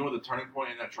also, you know what the turning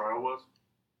point in that trial was?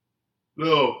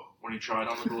 No. When he tried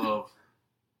on the glove.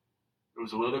 It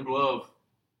was a leather glove,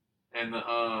 and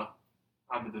not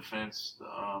the defense,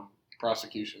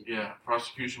 Prosecution.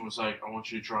 prosecution was like, I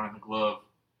want you to try on the glove.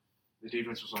 The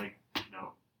defense was like, no,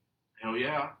 hell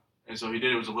yeah. And so he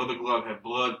did. It was a leather glove, had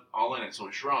blood all in it, so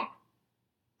it shrunk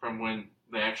from when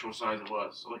the actual size it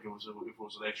was. So like if it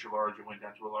was an extra large, it went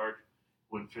down to a large,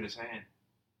 wouldn't fit his hand.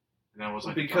 And that was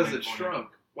like Because the it turning point. shrunk.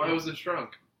 Why was it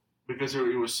shrunk? Because it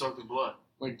was soaked in blood.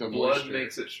 Like the Blood moisture.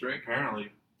 makes it shrink.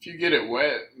 Apparently, If you get it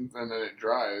wet and then it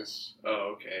dries.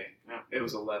 Oh, okay. Yeah. It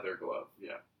was a leather glove.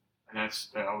 and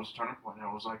that was a turning point. And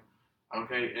I was like,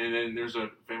 okay. And then there's a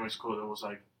famous quote that was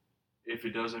like, if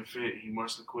it doesn't fit, he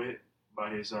must have quit,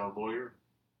 by his lawyer.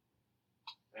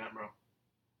 Yeah, bro,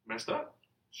 messed up.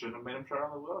 Shouldn't have made him try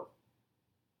on the glove.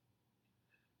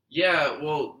 Yeah,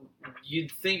 well,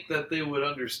 you'd think that they would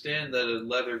understand that a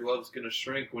leather glove's going to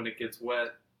shrink when it gets wet.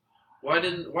 Why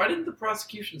didn't the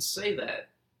prosecution say that?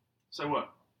 Say what?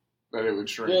 That it would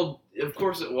shrink. Well, of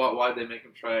course, why'd they make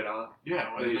him try it on?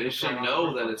 Yeah, why They, make they him try should on know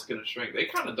the that glove? it's going to shrink. They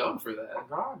kind of dumb for that. Oh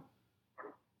God,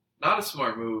 Not a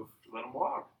smart move. let him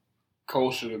walk.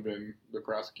 Cole should have been the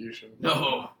prosecution.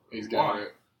 No. He's got Why?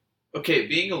 it. Okay,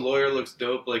 being a lawyer looks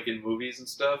dope, like in movies and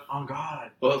stuff, Oh God,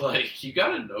 but like you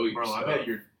gotta know your bro, stuff. I bet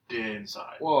you're dead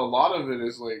inside. Well, a lot of it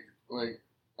is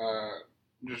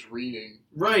just reading.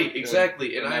 Right,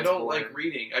 exactly. And And I that's don't boring. like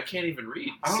reading. I can't even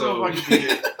read. I don't so know if I could be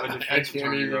a I defense can't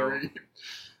attorney even though. read.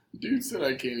 Dude said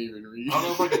I can't even read. I don't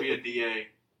know if I could be a DA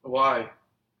why?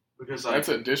 because like That's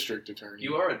a district attorney.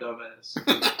 You are a dumbass.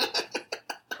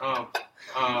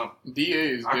 DA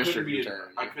is I couldn't district be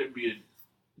attorney. I couldn't be a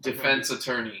Defense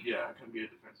attorney. yeah, I couldn't be a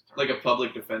defense attorney. Like a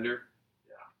public defender?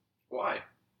 Yeah. Why?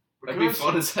 That'd be Because-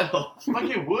 fun as hell.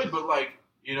 like it would, but like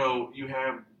you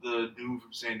have the dude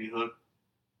from Sandy Hook,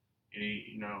 and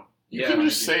you Yeah, can I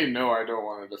just do. say no. I don't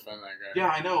want to defend that guy. yeah,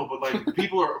 I know, but like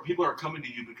people are coming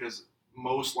to you because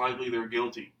most likely they're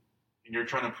guilty, and you're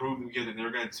trying to prove them guilty, and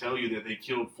they're going to tell you that they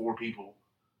killed 4 people.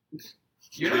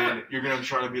 You're And not, you're going to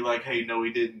try to be like, hey, no,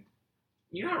 he didn't.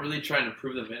 you're not really trying to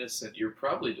prove them innocent. You're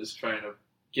probably just trying to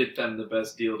get them the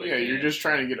best deal they Yeah, can. you're just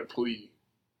trying to get a plea.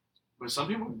 But some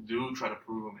people do try to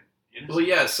prove them innocent. Well,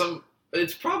 yeah,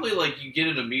 it's probably like you get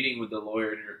in a meeting with the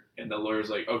lawyer and the lawyer's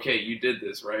like, okay, you did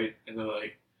this, right? And they're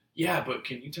like, yeah, but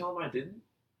can you tell him I didn't?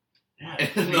 Yeah,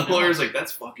 And the lawyer's like,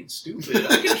 that's fucking stupid.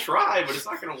 I can try, but it's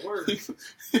not going to work.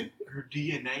 her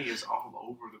DNA is all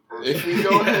over the person. If we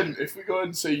go ahead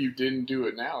and say you didn't do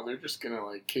it now, they're just gonna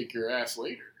like kick your ass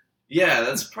later. Yeah,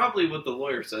 that's probably what the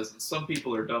lawyer says. And some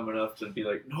people are dumb enough to be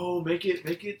like, no, make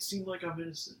it seem like I'm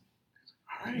innocent.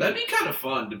 Alright. That'd be kind of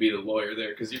fun to be the lawyer there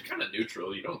because you're kind of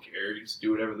neutral. You don't care. You just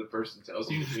do whatever the person tells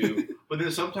you to do. But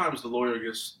then sometimes the lawyer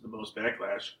gets the most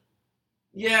backlash.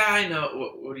 Yeah, I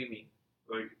know. What do you mean?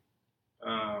 Like,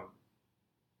 I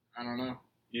don't know.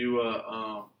 you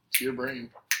It's your brain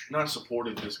not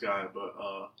supported this guy, but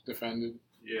defended.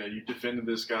 yeah, you defended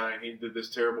this guy and he did this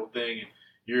terrible thing, and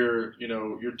you're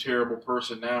a terrible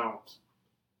person now.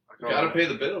 You gotta pay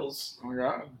the bills. Oh my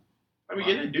god. I mean,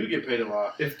 yeah, they do get paid a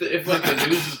lot. If like the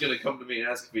news is gonna come to me and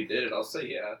ask if he did it, I'll say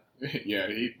yeah. Yeah,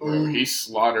 he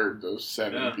slaughtered those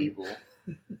 7 Yeah. people.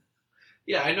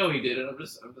 Yeah, I know he did it. I'm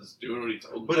just doing what he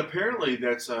told me. But apparently,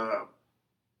 that's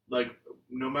like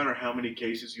no matter how many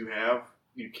cases you have,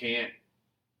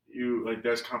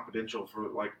 that's confidential for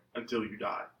like until you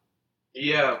die.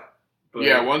 yeah, but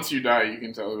Yeah, once you die, you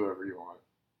can tell whoever you want.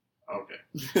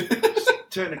 Okay,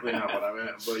 technically not what I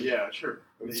meant, but yeah, sure.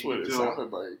 That's You what can it tell-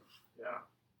 sounded like. Yeah,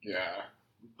 Yeah.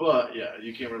 but yeah,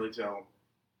 you can't really tell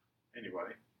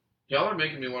anybody. y'all are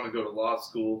making me want to go to law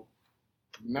school.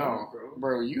 No, bro.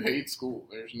 bro, you hate school.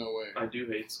 There's no way. I do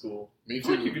hate school. Me I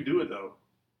feel like you too. could do it though.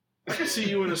 I can see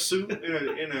you in a suit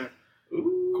in a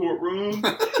Ooh. courtroom.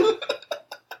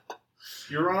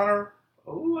 Your Honor,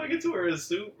 Oh, I get to wear a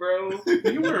suit, bro.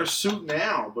 you wear a suit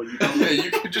now, but you don't. Yeah, you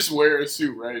could just wear a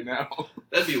suit right now.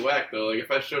 That'd be whack though. Like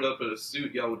if I showed up in a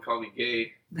suit, y'all would call me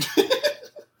gay.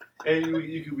 And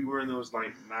you could be wearing those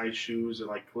like nice shoes that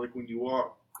like click when you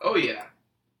walk. Oh yeah.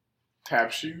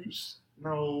 Tap shoes.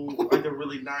 No, like a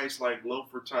really nice like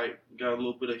loafer type. Got a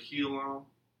little bit of heel on.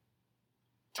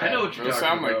 I know what you're Those talking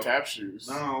sound like about. tap shoes.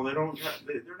 No, they don't.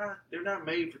 They're not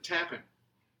made for tapping.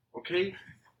 Okay,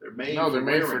 they're made. No, they're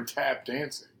made for wearing. tap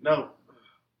dancing. No,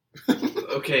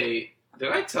 Okay.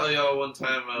 Did I tell y'all one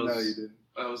time no, you didn't.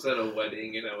 I was at a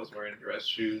wedding and I was wearing dress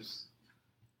shoes?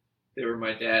 They were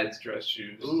my dad's dress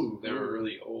shoes. Ooh, They were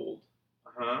really old.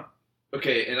 Huh?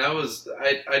 Okay, and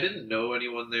I didn't know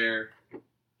anyone there.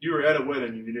 You were at a wedding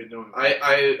and you didn't know.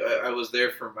 I was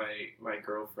there for my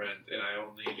girlfriend and I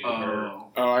only knew her. Oh.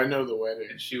 Oh, I know the wedding.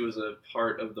 And she was a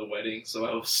part of the wedding, so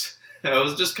I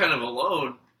was just kind of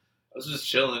alone. I was just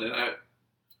chilling, and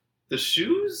the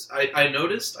shoes. I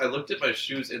noticed. I looked at my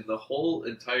shoes, and the whole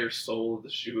entire sole of the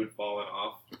shoe had fallen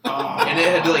off, and it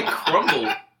had like crumbled.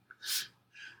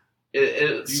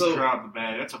 You So dropped the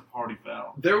bag. That's a party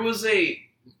foul. there was a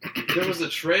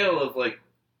trail of like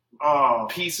Oh.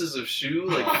 pieces of shoe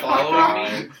like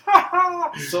following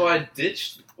me. So I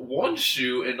ditched one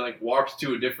shoe and like walked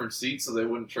to a different seat so they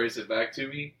wouldn't trace it back to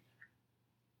me.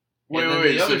 Wait, And then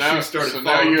wait, the so other now, shoe started so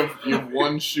now falling. you have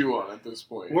one shoe on at this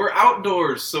point. We're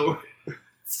outdoors, so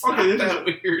it's Okay, not this that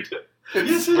weird.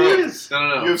 Yes, it Bro, is.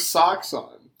 No. You have socks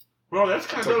on. Bro, that's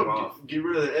kind of Took 'em dope. off. Get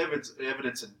rid of the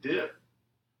evidence and dip.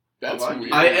 That's I like it.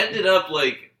 weird. I ended up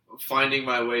like finding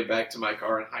my way back to my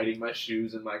car and hiding my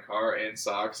shoes in my car and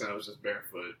socks, and I was just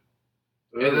barefoot.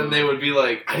 And then they would be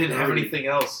like, I didn't have Dirty. anything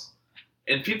else.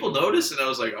 And people noticed, and I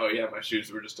was like, oh yeah, my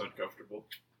shoes were just uncomfortable.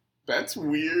 That's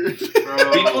weird.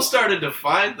 Bro. People started to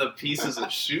find the pieces of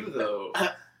shoe though.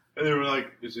 And they were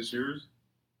like, "Is this yours?"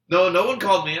 No one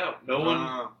called me out. No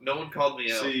one called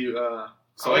me out. See,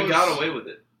 So I got away with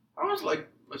it. I was like,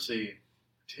 let's see,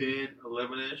 10,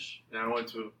 11-ish, and I went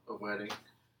to a wedding,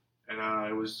 and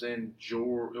I was in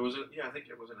Georgia. I think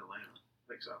it was in Atlanta. I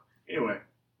think so. Anyway,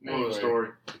 moral of the story.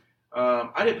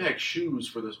 I didn't pack shoes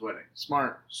for this wedding,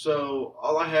 Smart. so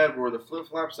all I had were the flip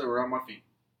flops that were on my feet,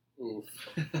 Oof.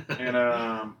 and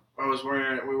I was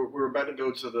wearing. We were about to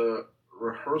go to the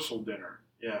rehearsal dinner,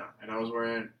 yeah, and I was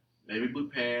wearing navy blue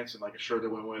pants and like a shirt that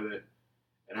went with it,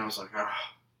 and I was like,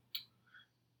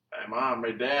 hey mom,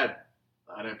 my dad,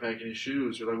 I didn't pack any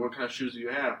shoes. You're like, what kind of shoes do you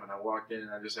have? And I walked in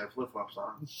and I just had flip flops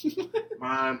on.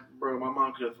 My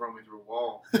mom could have thrown me through a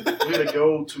wall. We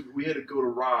had to go to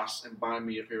Ross and buy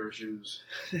me a pair of shoes.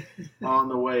 On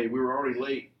the way, we were already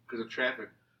late because of traffic.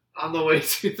 On the way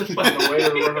to the On the way to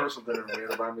the rehearsal dinner, we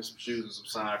had to buy me some shoes and some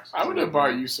socks. I would have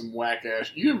bought you some whack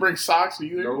ass. You didn't bring socks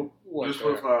either. Nope, What just the-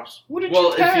 flip flops. What did Well,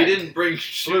 you if pack? you didn't bring Flip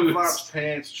shoes, flops,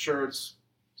 pants, shirts,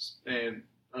 and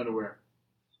underwear,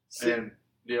 and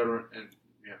deodorant, and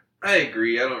yeah. I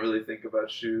agree. I don't really think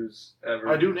about shoes ever.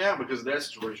 I do now because of that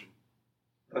situation.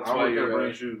 That's I why always gotta you're.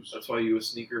 bring shoes. That's why you a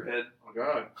sneakerhead. Oh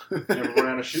God, never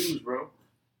ran out of shoes, bro.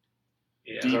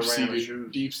 Yeah. Deep- I ran out of Deep-seated,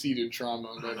 shoes. deep-seated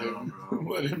trauma led I know, him, bro.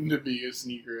 led him to be a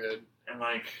sneakerhead. And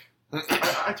like,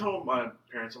 I told my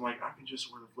parents, I'm like, I can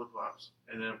just wear the flip flops.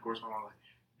 And then of course my mom was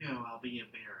like, no, I'll be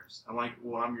embarrassed. I'm like,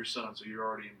 well, I'm your son, so you're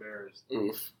already embarrassed.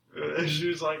 Oof. And she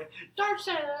was like, don't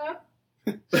say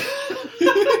that.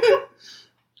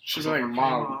 She's I was like, like,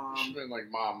 Mom. Mom. She's been like,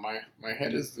 Mom, my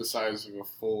head is the size of a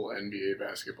full NBA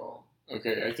basketball.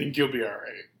 Okay, I think you'll be all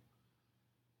right.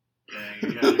 Yeah,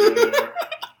 you gotta do that.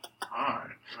 Alright,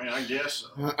 I mean, I guess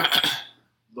so.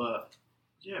 But,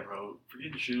 yeah, bro,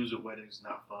 forgetting shoes at weddings is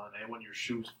not fun. And when your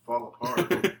shoes fall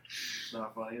apart, it's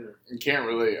not fun either. I can't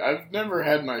relate. I've never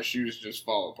had my shoes just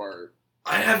fall apart.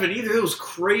 I haven't either. It was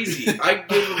crazy. I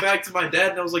gave them back to my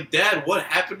dad, and I was like, Dad, what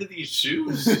happened to these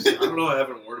shoes? I don't know. I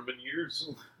haven't worn them in years.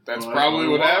 That's Well, probably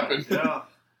what why. happened. Yeah.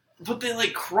 But they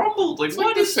like crumbled. Like It's what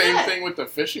like the is same that? thing with the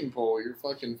fishing pole. Your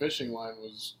fucking fishing line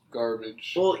was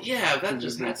garbage. Well, yeah, that It's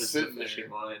just been happens to sitting the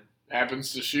fishing line.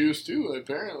 Happens to shoes too,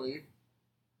 apparently.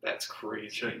 That's crazy.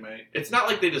 Checkmate. It's not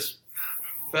like they just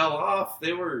fell off.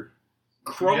 They were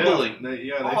crumbling They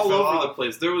all fell over off. the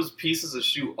place. There was pieces of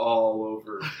shoe all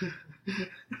over.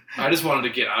 I just wanted to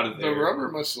get out of The there. rubber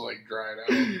must have like dried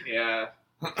out. Yeah,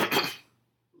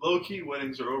 Low-key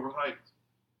weddings are overhyped.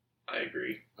 I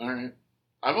agree. All right.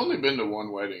 I've only been to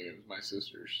one wedding. It was my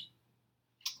sister's.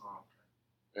 Oh,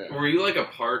 Yeah. Were you like a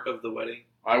part of the wedding?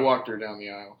 I walked her down the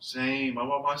aisle. same. I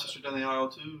walked my sister down the aisle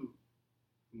too.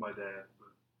 My dad. But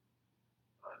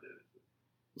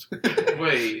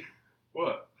Wait,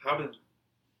 What? how did?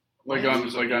 Like He on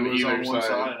was- like he on was either on one side.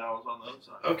 side and I was on the other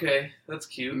side. Okay, that's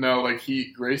cute. No, like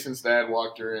Grayson's dad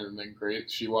walked her in, and then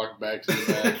she walked back to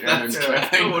the back, and then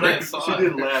That's not what I thought. She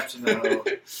did laps in that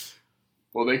house.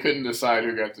 Well, they couldn't decide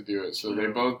who got to do it, so they Yeah.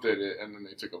 both did it, and then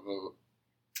they took a vote.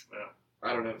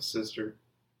 I don't have a sister.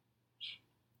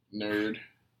 Nerd.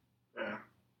 Yeah.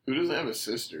 Who doesn't have a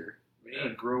sister? Me. Yeah,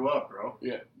 grow up, bro.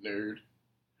 Yeah, nerd.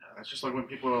 Yeah, that's just like when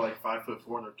people are like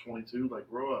 5'4" and they're 22. Like,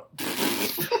 grow up.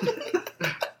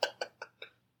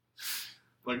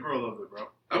 Like, grow a little bit, bro.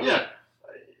 I But yeah,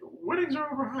 weddings are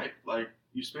overhyped. Like,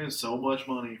 you spend so much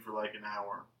money for like an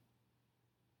hour.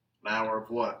 An hour of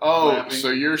what? Oh, Clapping? so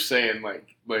you're saying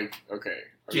like okay.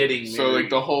 Getting So like married.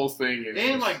 the whole thing is and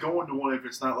just- like going to one if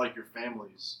it's not like your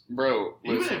family's. bro.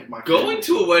 Even Listen, if my Going family's-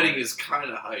 to a wedding is kind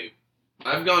of hype.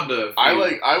 I've gone to. a I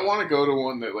few. want to go to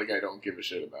one that like I don't give a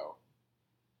shit about.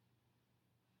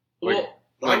 Well,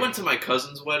 I like- went to my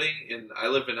cousin's wedding, and I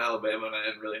lived in Alabama, and I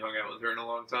hadn't really hung out with her in a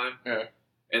long time. Yeah.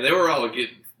 And they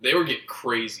were getting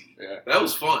crazy. Yeah, That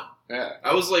was fun. yeah.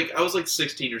 I was like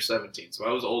 16 or 17, so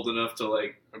I was old enough to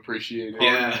like. Appreciate it.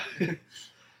 Yeah.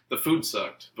 The food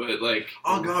sucked, but like.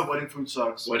 Oh god, wedding food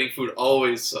sucks. Wedding food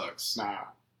always sucks. Nah,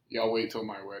 y'all wait till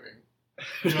my wedding.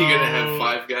 You're gonna have No.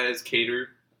 5 guys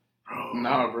cater. Bro.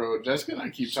 Nah, bro. Jessica and I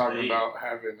keep talking Same. about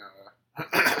having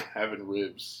having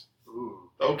ribs, Ooh.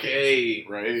 Okay.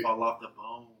 right? Fall off the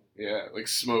bone. Yeah, like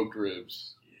smoked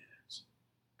ribs.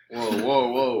 Yeah. Whoa,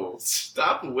 whoa, whoa.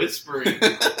 Stop whispering.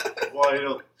 Well, you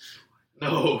know.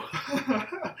 No.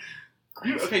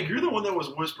 You're the one that was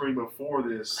whispering before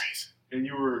this, and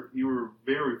you were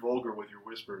very vulgar with your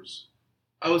whispers.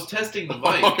 I was testing the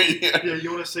Oh, mic. yeah. Yeah,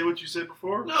 you want to say what you said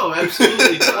before? No,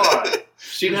 absolutely not. Why?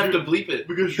 She'd have to bleep it.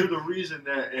 Because you're the reason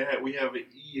that we have an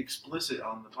E explicit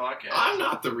on the podcast. I'm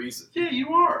not the reason. Yeah, you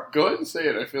are. Go ahead and say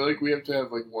it. I feel like we have to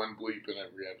have like one bleep in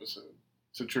every episode.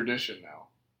 It's a tradition now.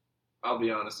 I'll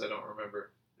be honest, I don't remember.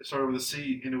 It started with a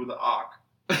C, ended with an Ock.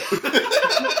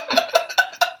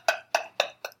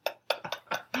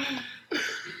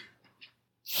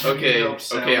 Okay, You know, okay,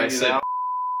 sounding I it said out.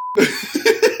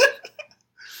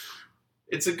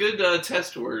 it's a good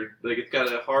test word. Like it's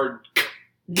got a hard.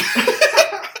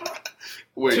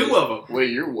 Wait, 2 of them.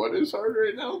 Wait, your what is hard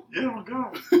right now? Yeah, oh my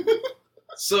god.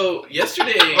 So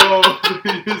yesterday, Oh,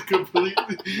 it's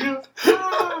completely.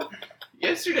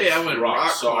 yesterday I went Rock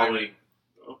rock solid. climbing.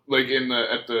 Like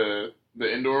at the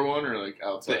indoor one or like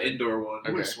outside? The indoor one.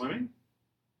 You went Okay. swimming?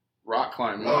 Rock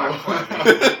climbing.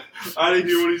 Oh. I didn't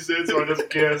hear what he said, so I just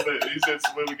guessed that he said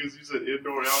swimming because you said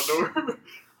indoor, outdoor.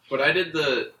 But I did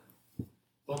the.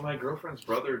 Well, my girlfriend's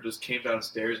brother just came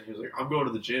downstairs and he was like, "I'm going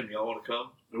to the gym. Y'all want to come?"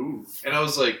 Ooh, And I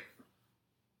was like,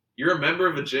 "You're a member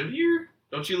of a gym here?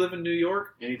 Don't you live in New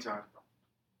York?" anytime.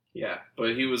 Yeah,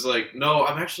 but he was like, "No,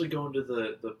 I'm actually going to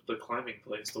the climbing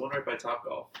place, the one right by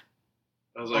Topgolf."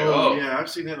 I was like, "Oh, yeah, I've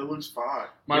seen that. It looks fine.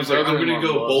 My He's like, I'm gonna brother-in-law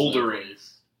go loves that bouldering."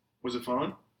 place. Was it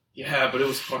fun? yeah," but it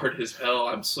was hard as hell.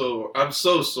 I'm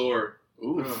so sore.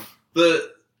 Ooh. Ugh.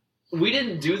 We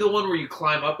didn't do the one where you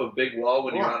climb up a big wall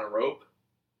when you're Why? on a rope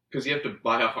because you have to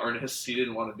buy a harness. He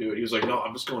didn't want to do it. He was like, "No,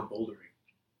 I'm just going bouldering,"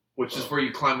 which is Oh. where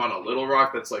you climb on a little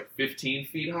rock that's like 15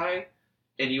 feet high,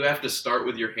 and you have to start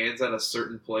with your hands at a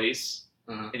certain place,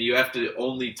 Uh-huh. and you have to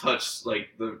only touch like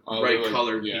the Oh, right like-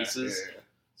 colored yeah, pieces. yeah, yeah.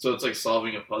 So it's like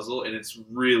solving a puzzle, and it's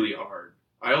really hard.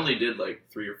 I only did like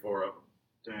 3 or 4 of them.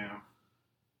 Damn.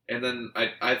 And then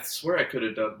I swear I could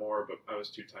have done more, but I was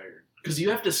too tired. Because you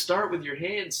have to start with your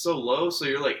hands so low, so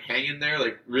you're like hanging there,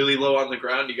 like really low on the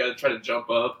ground. You got to try to jump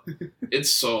up.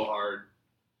 It's so hard.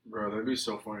 Bro, that'd be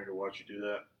so funny to watch you do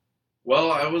that.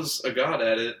 Well, I was a god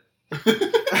at it.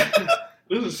 It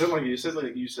doesn't sound like you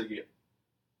said yeah.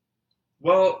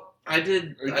 Well, I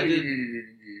did.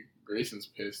 Grayson's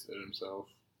pissed at himself.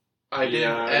 I did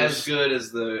Yeah, I as was- good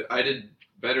as I did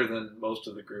better than most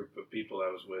of the group of people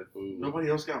I was with. Ooh. Nobody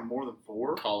else got more than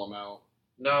 4? Call him out.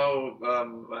 No,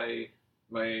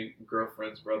 my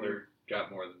girlfriend's brother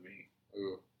got more than me,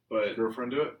 Ooh. but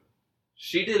Girlfriend do it?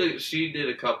 she did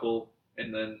a couple,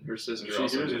 and then her sister If she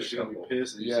also hears did it, a she's gonna be couple.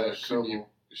 pissed. And you Yeah, said a couple.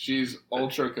 She's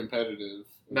ultra competitive.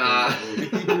 Nah.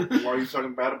 Why are you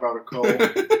talking bad about her, Cole?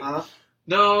 Huh?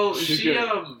 No, She's she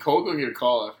gonna- Cole gonna get a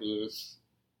call after this.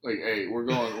 Like, hey, we're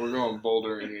going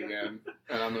bouldering again,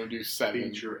 and I'm gonna do 7.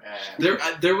 Beat your ass.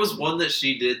 there was one that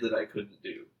she did that I couldn't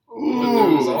do. But Ooh.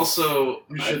 there was also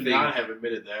You I should think not have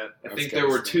admitted that. I That's think there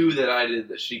were gotta 2 that I did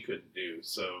that she couldn't do.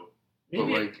 So But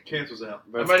Maybe like, it cancels out.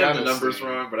 I that's might have the gotta numbers sting.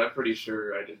 wrong, but I'm pretty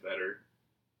sure I did better.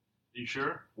 You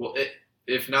sure? Well,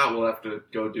 if not, we'll have to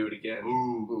go do it again.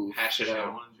 Ooh. Hash it out.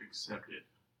 Challenge accepted.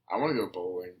 I want to go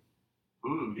bowling.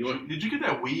 Ooh. You want- Did you get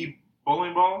that Wii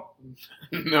Bowling ball?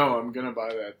 No, I'm gonna buy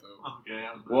that though. Okay,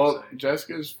 I was about Well, to say.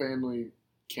 Jessica's family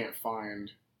can't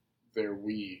find their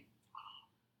Wii,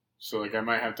 so like I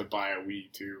might have to buy a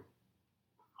Wii too.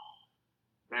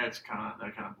 That kind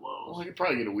of blows. Well, I could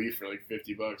probably get a Wii for like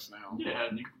 $50 now. Yeah,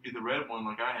 and you can get the red one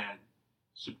like I had.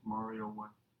 Super Mario one.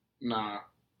 Nah,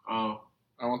 Oh.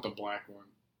 I want the black one.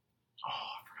 Oh,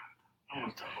 I forgot. That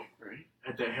was dope.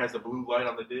 Right? That has the blue light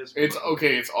on the disc. It's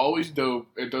okay. It's always dope.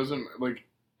 It doesn't like.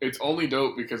 It's only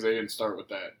dope because they didn't start with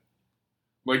that.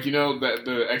 Like you know that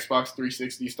the Xbox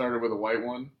 360 started with a white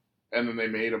one, and then they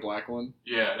made a black one.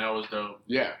 Yeah, that was dope.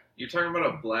 Yeah, You're talking about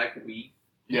a black Wii?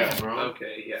 yeah. bro.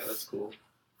 Okay, yeah, that's cool.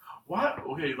 What?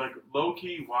 Okay, like low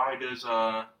key, why does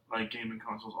like gaming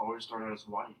consoles always start out as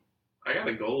white? I got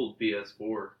a gold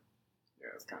PS4. Yeah,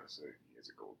 it's kind of sick. He has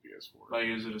a gold PS4. Like,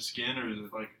 is it a skin or is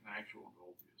it like an actual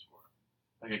gold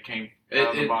PS4? Like it came It- out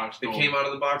of the box. It gold. came out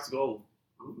of the box gold.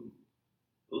 Ooh.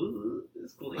 Ooh,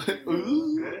 it's cool.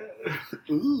 Ooh.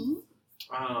 Ooh.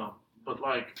 But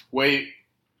like Wait,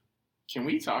 can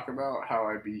we talk about how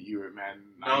I beat you at Madden?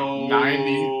 no,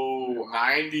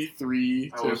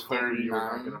 93 I to was hoping you were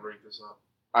not 39. going to bring this up.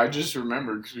 I just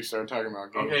remembered because we started talking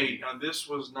about games. Okay, now this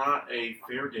was not a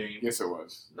fair game. Yes, it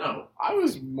was. No. I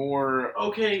was more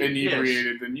Okay.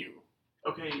 inebriated than you.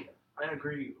 Yes. Okay, I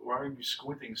agree. Why are you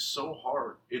squinting so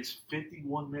hard? It's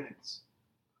 51 minutes.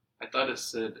 I thought it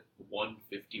said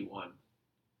 151.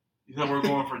 you thought we were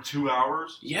going for 2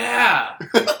 hours? Yeah!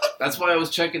 That's why I was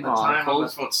checking the Aw, time on my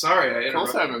Cole's- phone. Sorry, I Cole's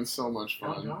interrupted. having so much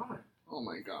Oh, fun. God. Oh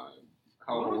my god.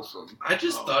 How wholesome. I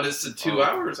just thought it said 2 Oh.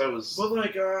 hours. I was... But,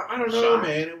 like, I don't know, Shocked.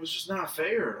 man. It was just not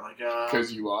fair. Like,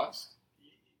 Because you lost?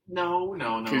 No.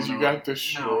 Because you got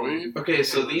destroyed? Okay,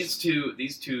 so Okay, these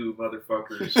two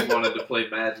motherfuckers wanted to play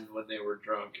Madden when they were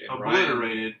drunk, and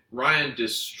Obliterated. Ryan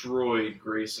destroyed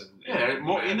Grayson. Yeah,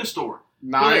 more in the store.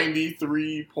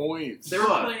 93 points. They were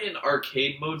What? playing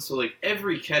arcade mode, so like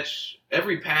every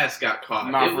pass got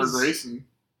caught. Not it for was, Grayson.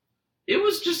 It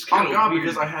was just Oh kind of God, weird.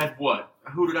 because I had what?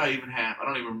 Who did I even have? I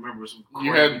don't even remember. Some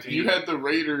You crazy had team. you had the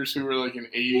Raiders who were like an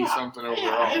 80 something Yeah,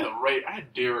 I had overall. I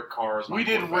had Derek Carr as my We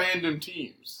did quarterback. random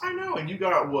teams. I know, and you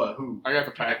got what? Who? I got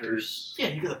the Packers. Yeah,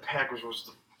 you got the Packers versus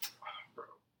the.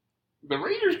 The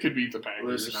Raiders could beat the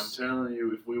Packers. Listen, I'm telling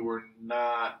you, if we were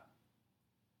not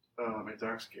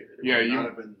intoxicated, it Yeah, would you- not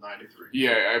have been 93.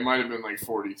 Yeah, it might have been like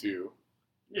 42.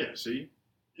 Yeah, see?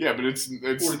 Yeah, but it's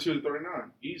 42 to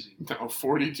 39. Easy. no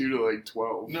 42 to like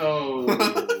 12. No,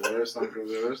 let's not go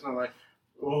there. Let's not like,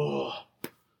 oh.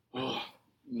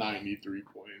 93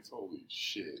 points. Holy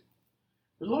shit.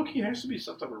 But low-key has to be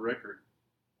some type of record.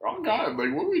 Oh god,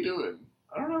 like what are we doing?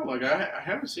 I don't know. Like, I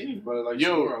haven't seen anybody like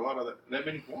Yo. score a lot of that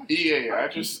many points. EA, I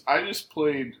just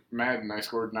played Madden. I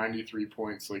scored 93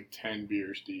 points, like 10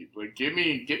 beers deep. Like, give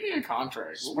me a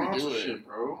contract. What are we doing? Sponsorship,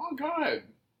 bro. Oh god.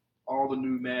 All the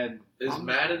new Madden. Is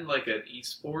Madden like an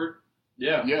esport?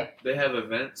 Yeah. Yeah, They have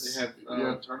events. They have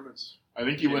Yeah. tournaments. I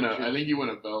think you win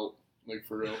a belt, like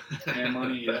for real. And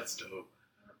money. Yeah. That's dope.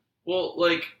 Well,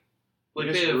 like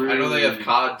It's they have. I know they have really-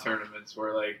 COD tournaments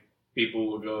where like people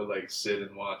will go like sit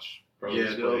and watch pros Yeah,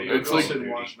 play. they'll It's go like- sit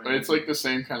and watch, man. It's like the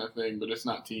same kind of thing, but it's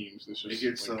not teams. It's just It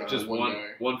gets, like, just one one guy.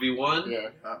 1v1. Yeah.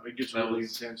 It gets That really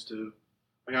was- intense too.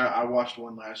 Like I watched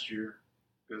one last year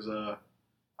because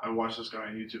I watched this guy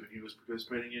on YouTube and he was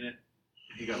participating in it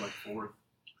and he got like fourth.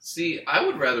 See, I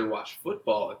would rather watch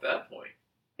football at that point.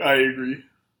 I agree.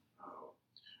 Oh,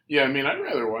 Yeah, I mean, I'd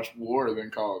rather watch War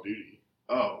than Call of Duty.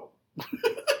 oh.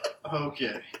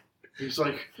 Okay. He's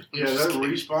like, yeah, I'm that just kidding.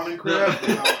 respawning crap.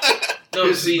 No,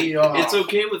 Pisses see, me off. it's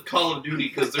okay with Call of Duty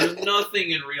because there's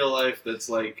nothing in real life that's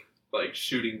like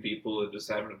shooting people and just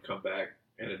having them come back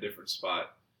in a different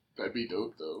spot. That'd be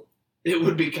dope, though. It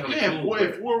would be kind of Yeah, cool.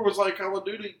 if but- War was like Call of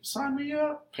Duty, sign me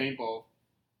up. Paintball.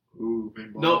 Ooh,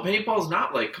 paintball. No, paintball's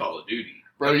not like Call of Duty.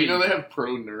 Bro, I you mean- know they have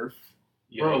Pro Nerf?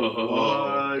 Bro, Yo.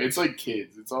 what? It's like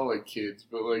kids. It's all like kids,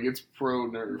 but like it's Pro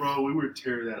Nerf. Bro, we would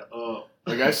tear that up.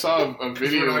 Like I saw a 'Cause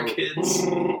video. we're not kids.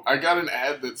 I got an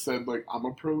ad that said like I'm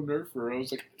a pro nerfer. I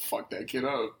was like, fuck that kid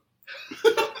up.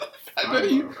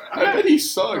 I bet he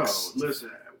sucks. Bro,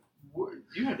 listen,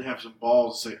 you have to have some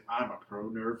balls to say I'm a pro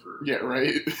nerfer. Yeah,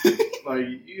 right. Like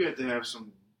you have to have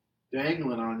some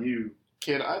dangling on you.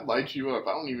 Kid, I'd light you up.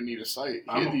 I don't even need a sight.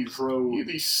 I'm a pro He had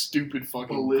these stupid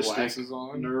fucking ballistic glasses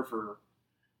on. nerfer,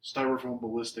 styrofoam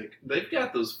ballistic They've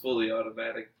got those fully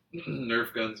automatic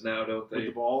Nerf guns now, don't with they?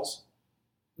 the balls.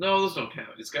 No, those don't count.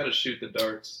 It's got to shoot the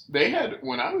darts. They had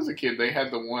when I was a kid. They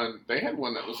had one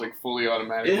that was like fully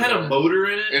automatic. It had a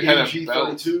motor in it. It had a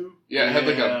G32. Yeah, it had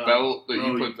like Yeah. a belt that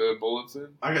you Bro, put the bullets in.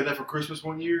 I got that for Christmas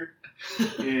one year, and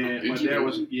Did my you? dad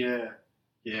was yeah.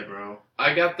 Yeah, bro.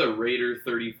 I got the Raider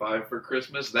 35 for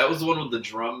Christmas. That was the one with the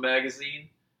drum magazine.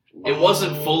 It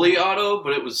wasn't fully auto,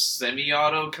 but it was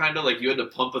semi-auto, kind of like you had to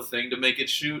pump a thing to make it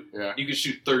shoot. Yeah. You could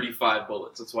shoot 35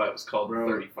 bullets. That's why it was called Bro.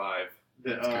 35.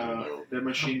 The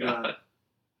machine Oh, gun. God.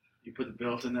 You put the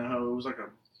belt in that hose. It was like a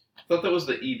I thought that was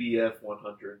the EBF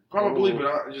 100. probably, but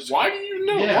I just Why do you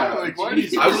know? Yeah, Why do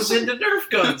geez. you I was into Nerf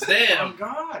guns. Oh Damn.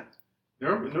 God,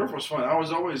 Nerf was fun. I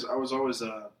was always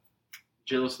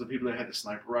jealous of the people that had the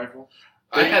sniper rifle.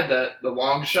 I had the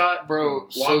long shot, Bro,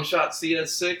 long shot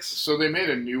CS6. So they made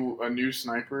a new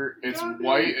sniper. It's God,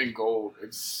 white and gold.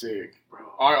 It's sick. Bro,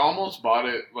 I almost bought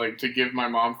it like to give my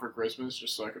mom for Christmas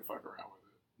just so I could fuck around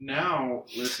with it.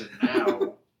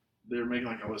 now they're making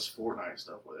like all this Fortnite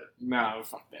stuff with it. No,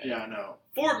 fuck that. Yeah, I know.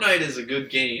 Fortnite is a good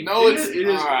game. No, It it's is. It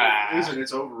is. ah. Listen,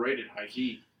 it's overrated. High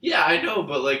key. Yeah, I know,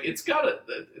 but like it's got a.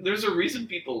 There's a reason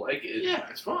people like it. Yeah,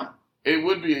 it's fun. It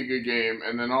would be a good game,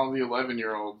 and then all the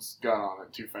 11-year-olds got on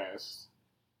it too fast.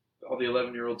 All the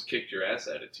 11-year-olds kicked your ass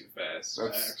at it too fast.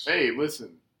 Facts. Hey,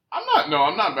 listen, I'm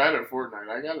not bad at Fortnite.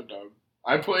 I got a dub.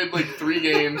 I played like 3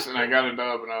 games and I got a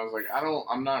dub, and I was like,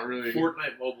 I'm not really.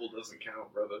 Fortnite Mobile doesn't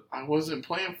count, brother. I wasn't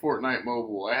playing Fortnite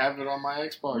Mobile. I have it on my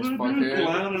Xbox, What are you fuckhead.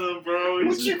 clowning him, bro? What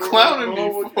He's you just clowning me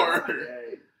oh, for? God,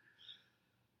 hey.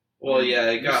 Well, yeah,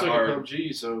 it You got suck at hard.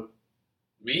 PUBG, so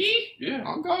Me? yeah.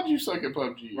 On God, you suck at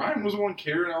PUBG. Ryan was the one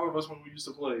carrying all of us when we used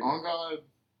to play. On God,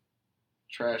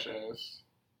 trash ass.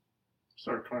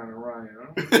 Start clowning Ryan.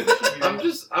 Huh?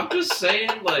 I'm just saying,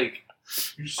 like,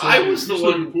 You I was the you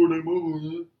suck one- at Fortnite Mobile,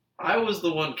 huh? I was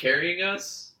the one carrying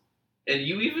us, and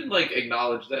you even like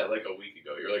acknowledged that like a week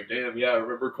ago. You're like, damn, yeah, I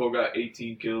remember Cole got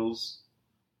 18 kills.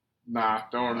 Nah,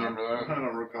 don't remember I that.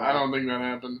 don't recall. I don't think that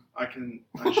happened. I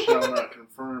shall not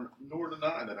confirm nor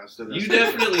deny that I said that. You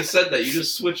definitely said that. You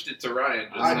just switched it to Ryan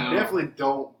just I now. definitely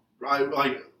don't.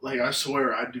 I I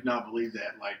swear I do not believe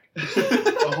that. Like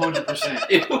 100%.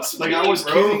 It was Like me, I was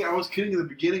bro. kidding. I was kidding in the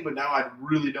begining, but now I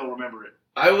really don't remember it.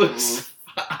 I was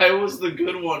the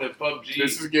good one at PUBG.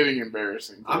 This is getting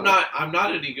embarrassing. I'm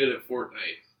not any good at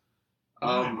Fortnite.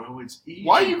 Bro, it's easy.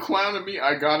 Why are you clowning me?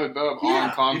 I got a dub on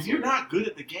Yeah, console. if you're not good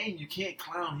at the game, you can't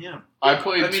clown him. I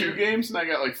played I mean- 2 games and I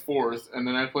got like 4th, and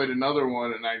then I played another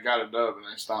one and I got a dub and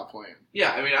I stopped playing.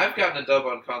 Yeah, I mean I've gotten a dub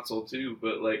on console too,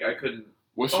 but like I couldn't.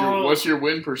 What's your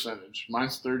win percentage?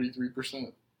 Mine's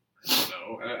 33%.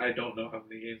 I don't know how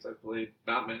many games I've played.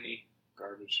 Not many.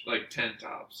 Garbage. Like 10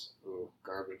 tops. Oh,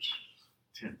 garbage.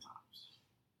 10 times.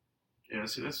 Yeah,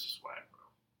 see, that's just whack,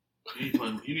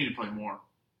 bro. You need to play more.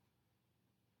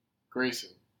 Grayson,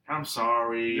 I'm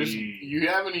sorry. you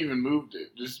haven't even moved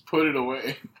it. Just put it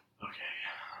away.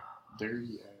 Okay.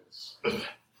 Dirty ass.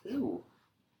 Ew.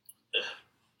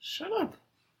 Shut up.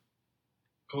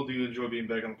 Cole, do you enjoy being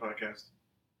back on the podcast?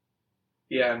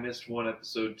 Yeah, I missed one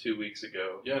episode 2 weeks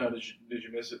ago. Yeah, no, did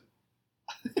you miss it?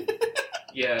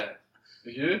 Yeah,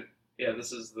 You yeah.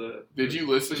 This is the. Did you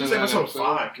listen This to is that episode episode?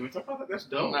 5. Can we talk about that? That's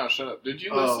dope. No, shut up. Did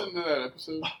you Oh. listen to that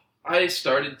episode? I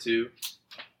started to.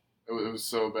 It was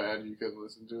so bad you couldn't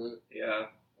listen to it. Yeah.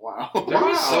 Wow. There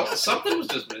was Wow. something was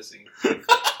just missing.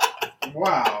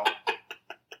 Wow.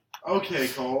 Okay,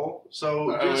 Cole.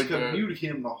 So I just like that. mute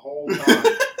him the whole time.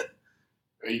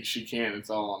 She can. It's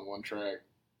all on one track.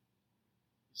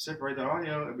 Separate the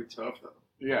audio. It'd be tough though.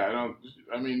 Yeah,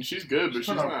 I mean, she's good, but Just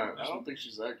she's turn not. off- I don't think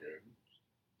she's that good.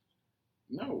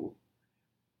 No.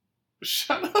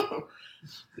 Shut up.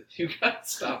 You gotta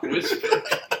stop whispering.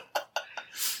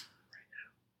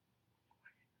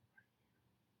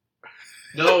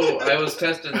 No, I was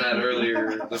testing that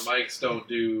earlier. The mics don't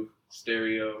do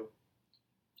stereo.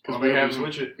 Because Well, we maybe have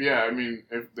switch it. Yeah, I mean,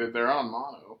 if they're on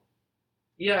mono.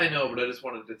 Yeah, I know, but I just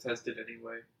wanted to test it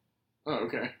anyway. Oh,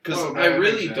 okay. Because Oh, I that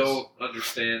really makes sense. don't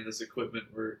understand this equipment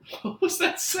we're. What was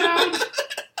that sound?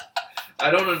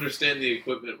 I don't understand the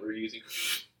equipment we're using.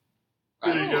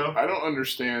 There you go. I don't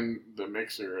understand the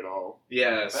mixer at all.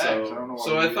 Yeah, Facts, I don't know so why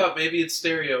so we I do thought maybe it's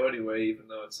stereo anyway, even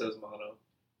though it says mono.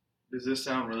 Does this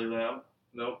sound really loud?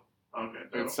 Nope. Okay.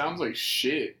 It dope. sounds like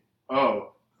shit.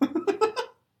 Oh. R.I.P.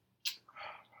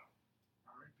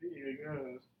 I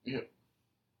guess. Yep.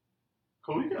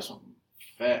 Cole, you got some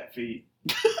fat feet.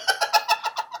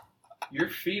 Your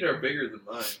feet are bigger than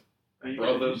mine. And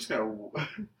Brother. You just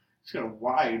got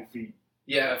wide feet.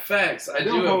 Yeah, facts. I do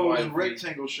Them have hoes wide feet.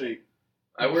 rectangle shape.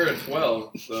 I wear a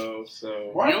 12, so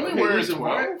Why- You only wear a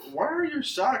 12? Why are your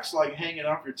socks like hanging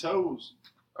off your toes?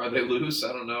 are they loose?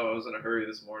 I don't know. I was in a hurry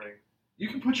this morning. You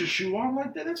can put your shoe on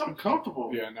like that? That's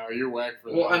uncomfortable. Yeah, no, you're whack for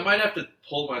that. Well, I might have to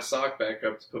pull my sock back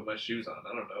up to put my shoes on.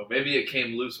 I don't know. Maybe it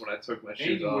came loose when I took my And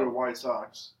shoes you wear off. white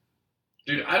socks.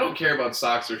 Dude, I don't care about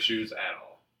socks or shoes at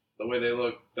all. The way they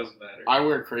look doesn't matter. I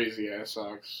wear crazy ass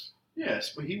socks.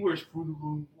 Yes, but he wears Fruit of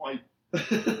Loom white.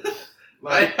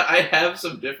 I have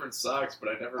some different socks, but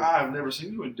I've never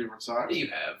seen you in different socks. You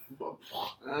have.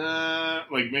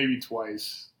 Like maybe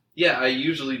twice. Yeah, I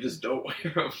usually just don't wear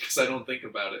them because I don't think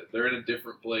about it. They're in a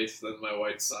different place than my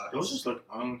white socks. Those just look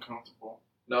uncomfortable.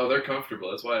 No, they're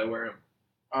comfortable. That's why I wear them.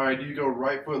 All right, do you go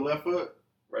right foot, left foot?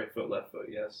 Right foot, left foot,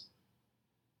 yes.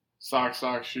 Sock,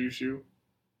 shoe.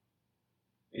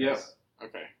 Yes.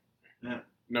 Okay. Yeah.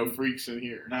 No freaks in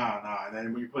here. Nah. And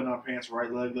then when you're putting on pants,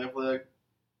 right leg, left leg?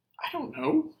 I don't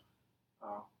know.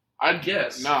 Oh. I'd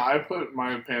guess. No, I put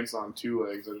my pants on 2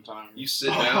 legs at a time. You sit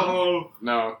down. Oh,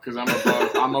 No, because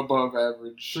I'm above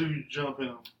average. so you jump in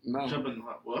them. No, Jump in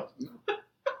what?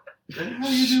 Then how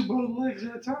do you do both legs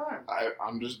at a time?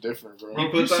 I'm just different, bro. He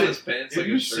If puts you on sit- his pants If like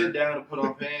you a sit shirt. down and put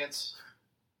on pants,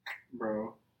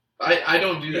 bro, I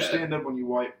don't do you that. stand up when you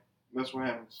wipe. That's what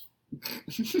happens.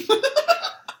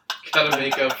 Gotta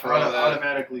make up for all that.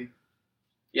 Automatically.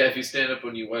 Yeah, if you stand up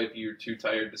when you wipe, you're too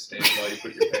tired to stand while you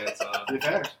put your pants on. It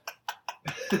happens.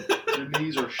 Your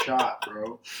knees are shot,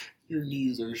 bro. Your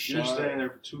knees are You're shot. standing there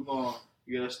for too long.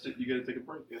 You gotta take a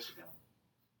break. Yes, you can.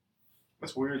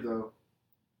 That's weird though.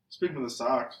 Speaking of the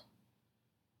socks,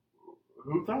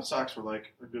 who thought socks were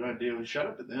like a good idea? Shout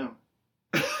out to them.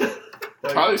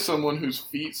 Like, Probably someone whose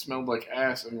feet smelled like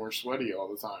ass and were sweaty all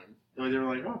the time. they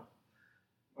were like, oh,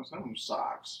 that's not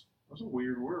socks. That's a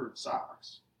weird word,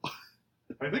 socks.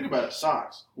 I think about it,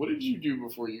 socks. What did you do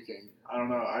before you came I don't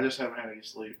know. I just haven't had any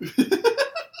sleep. here?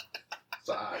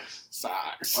 Socks.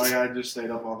 Socks. Like I just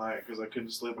stayed up all night because I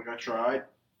couldn't sleep. Like I tried,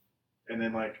 and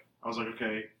then like I was like,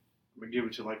 okay, I'm gonna give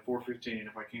it to like 4:15.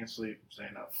 If I can't sleep, I'm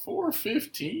staying up.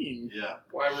 4:15. Yeah.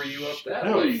 Why were you up that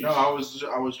No, late? I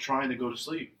was trying to go to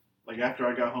sleep. Like after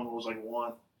I got home, it was like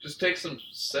 1. Just take some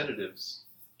sedatives.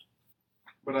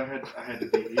 But I had to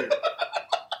be here.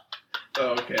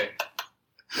 Oh, okay.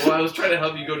 Well, I was trying to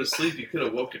help you go to sleep. You could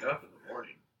have woken up in the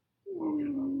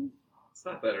morning. It's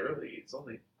not that early. It's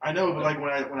only. I know, but like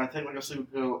when I take like a sleeping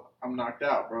pill, I'm knocked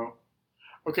out, bro.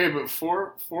 Okay, but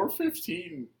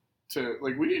 4:15 to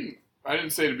like I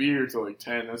didn't say to be here till like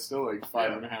 10. That's still like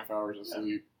 5.5 hours of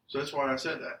sleep. So that's why I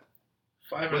said that.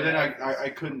 Five But and a then half. I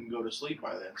couldn't go to sleep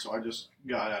by then, so I just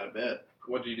got out of bed.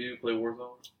 What'd you do? Play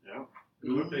Warzone? Yeah.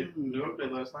 New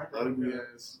update last night. Bro. Ugly Gotta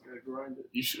ass. grind it.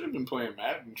 You should have been playing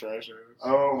Madden, trash ass.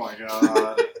 Oh my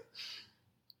god.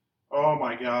 Oh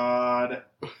my god.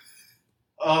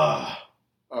 Ugh.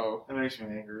 Oh, That makes me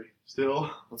angry. Still?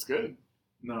 that's good.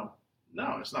 No,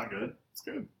 it's not good. It's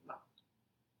good. No.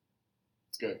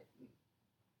 It's good.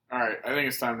 All right, I think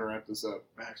it's time to wrap this up.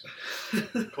 Max.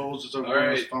 Cole's just over All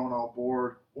on his right. phone all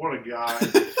bored. What a guy.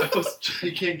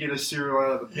 He can't get his cereal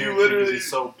out of the You pantry because literally- he's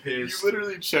so You pissed.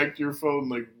 literally checked your phone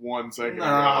like 1 second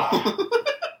Nah. ago.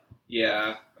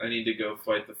 Yeah, I need to go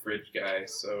fight the fridge guy.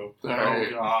 So All Oh right.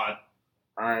 god.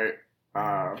 All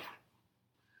right.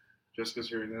 Jessica's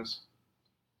hearing this.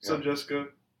 What's up, Jessica?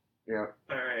 all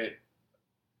right,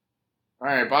 All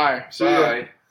right. Bye. See ya. bye.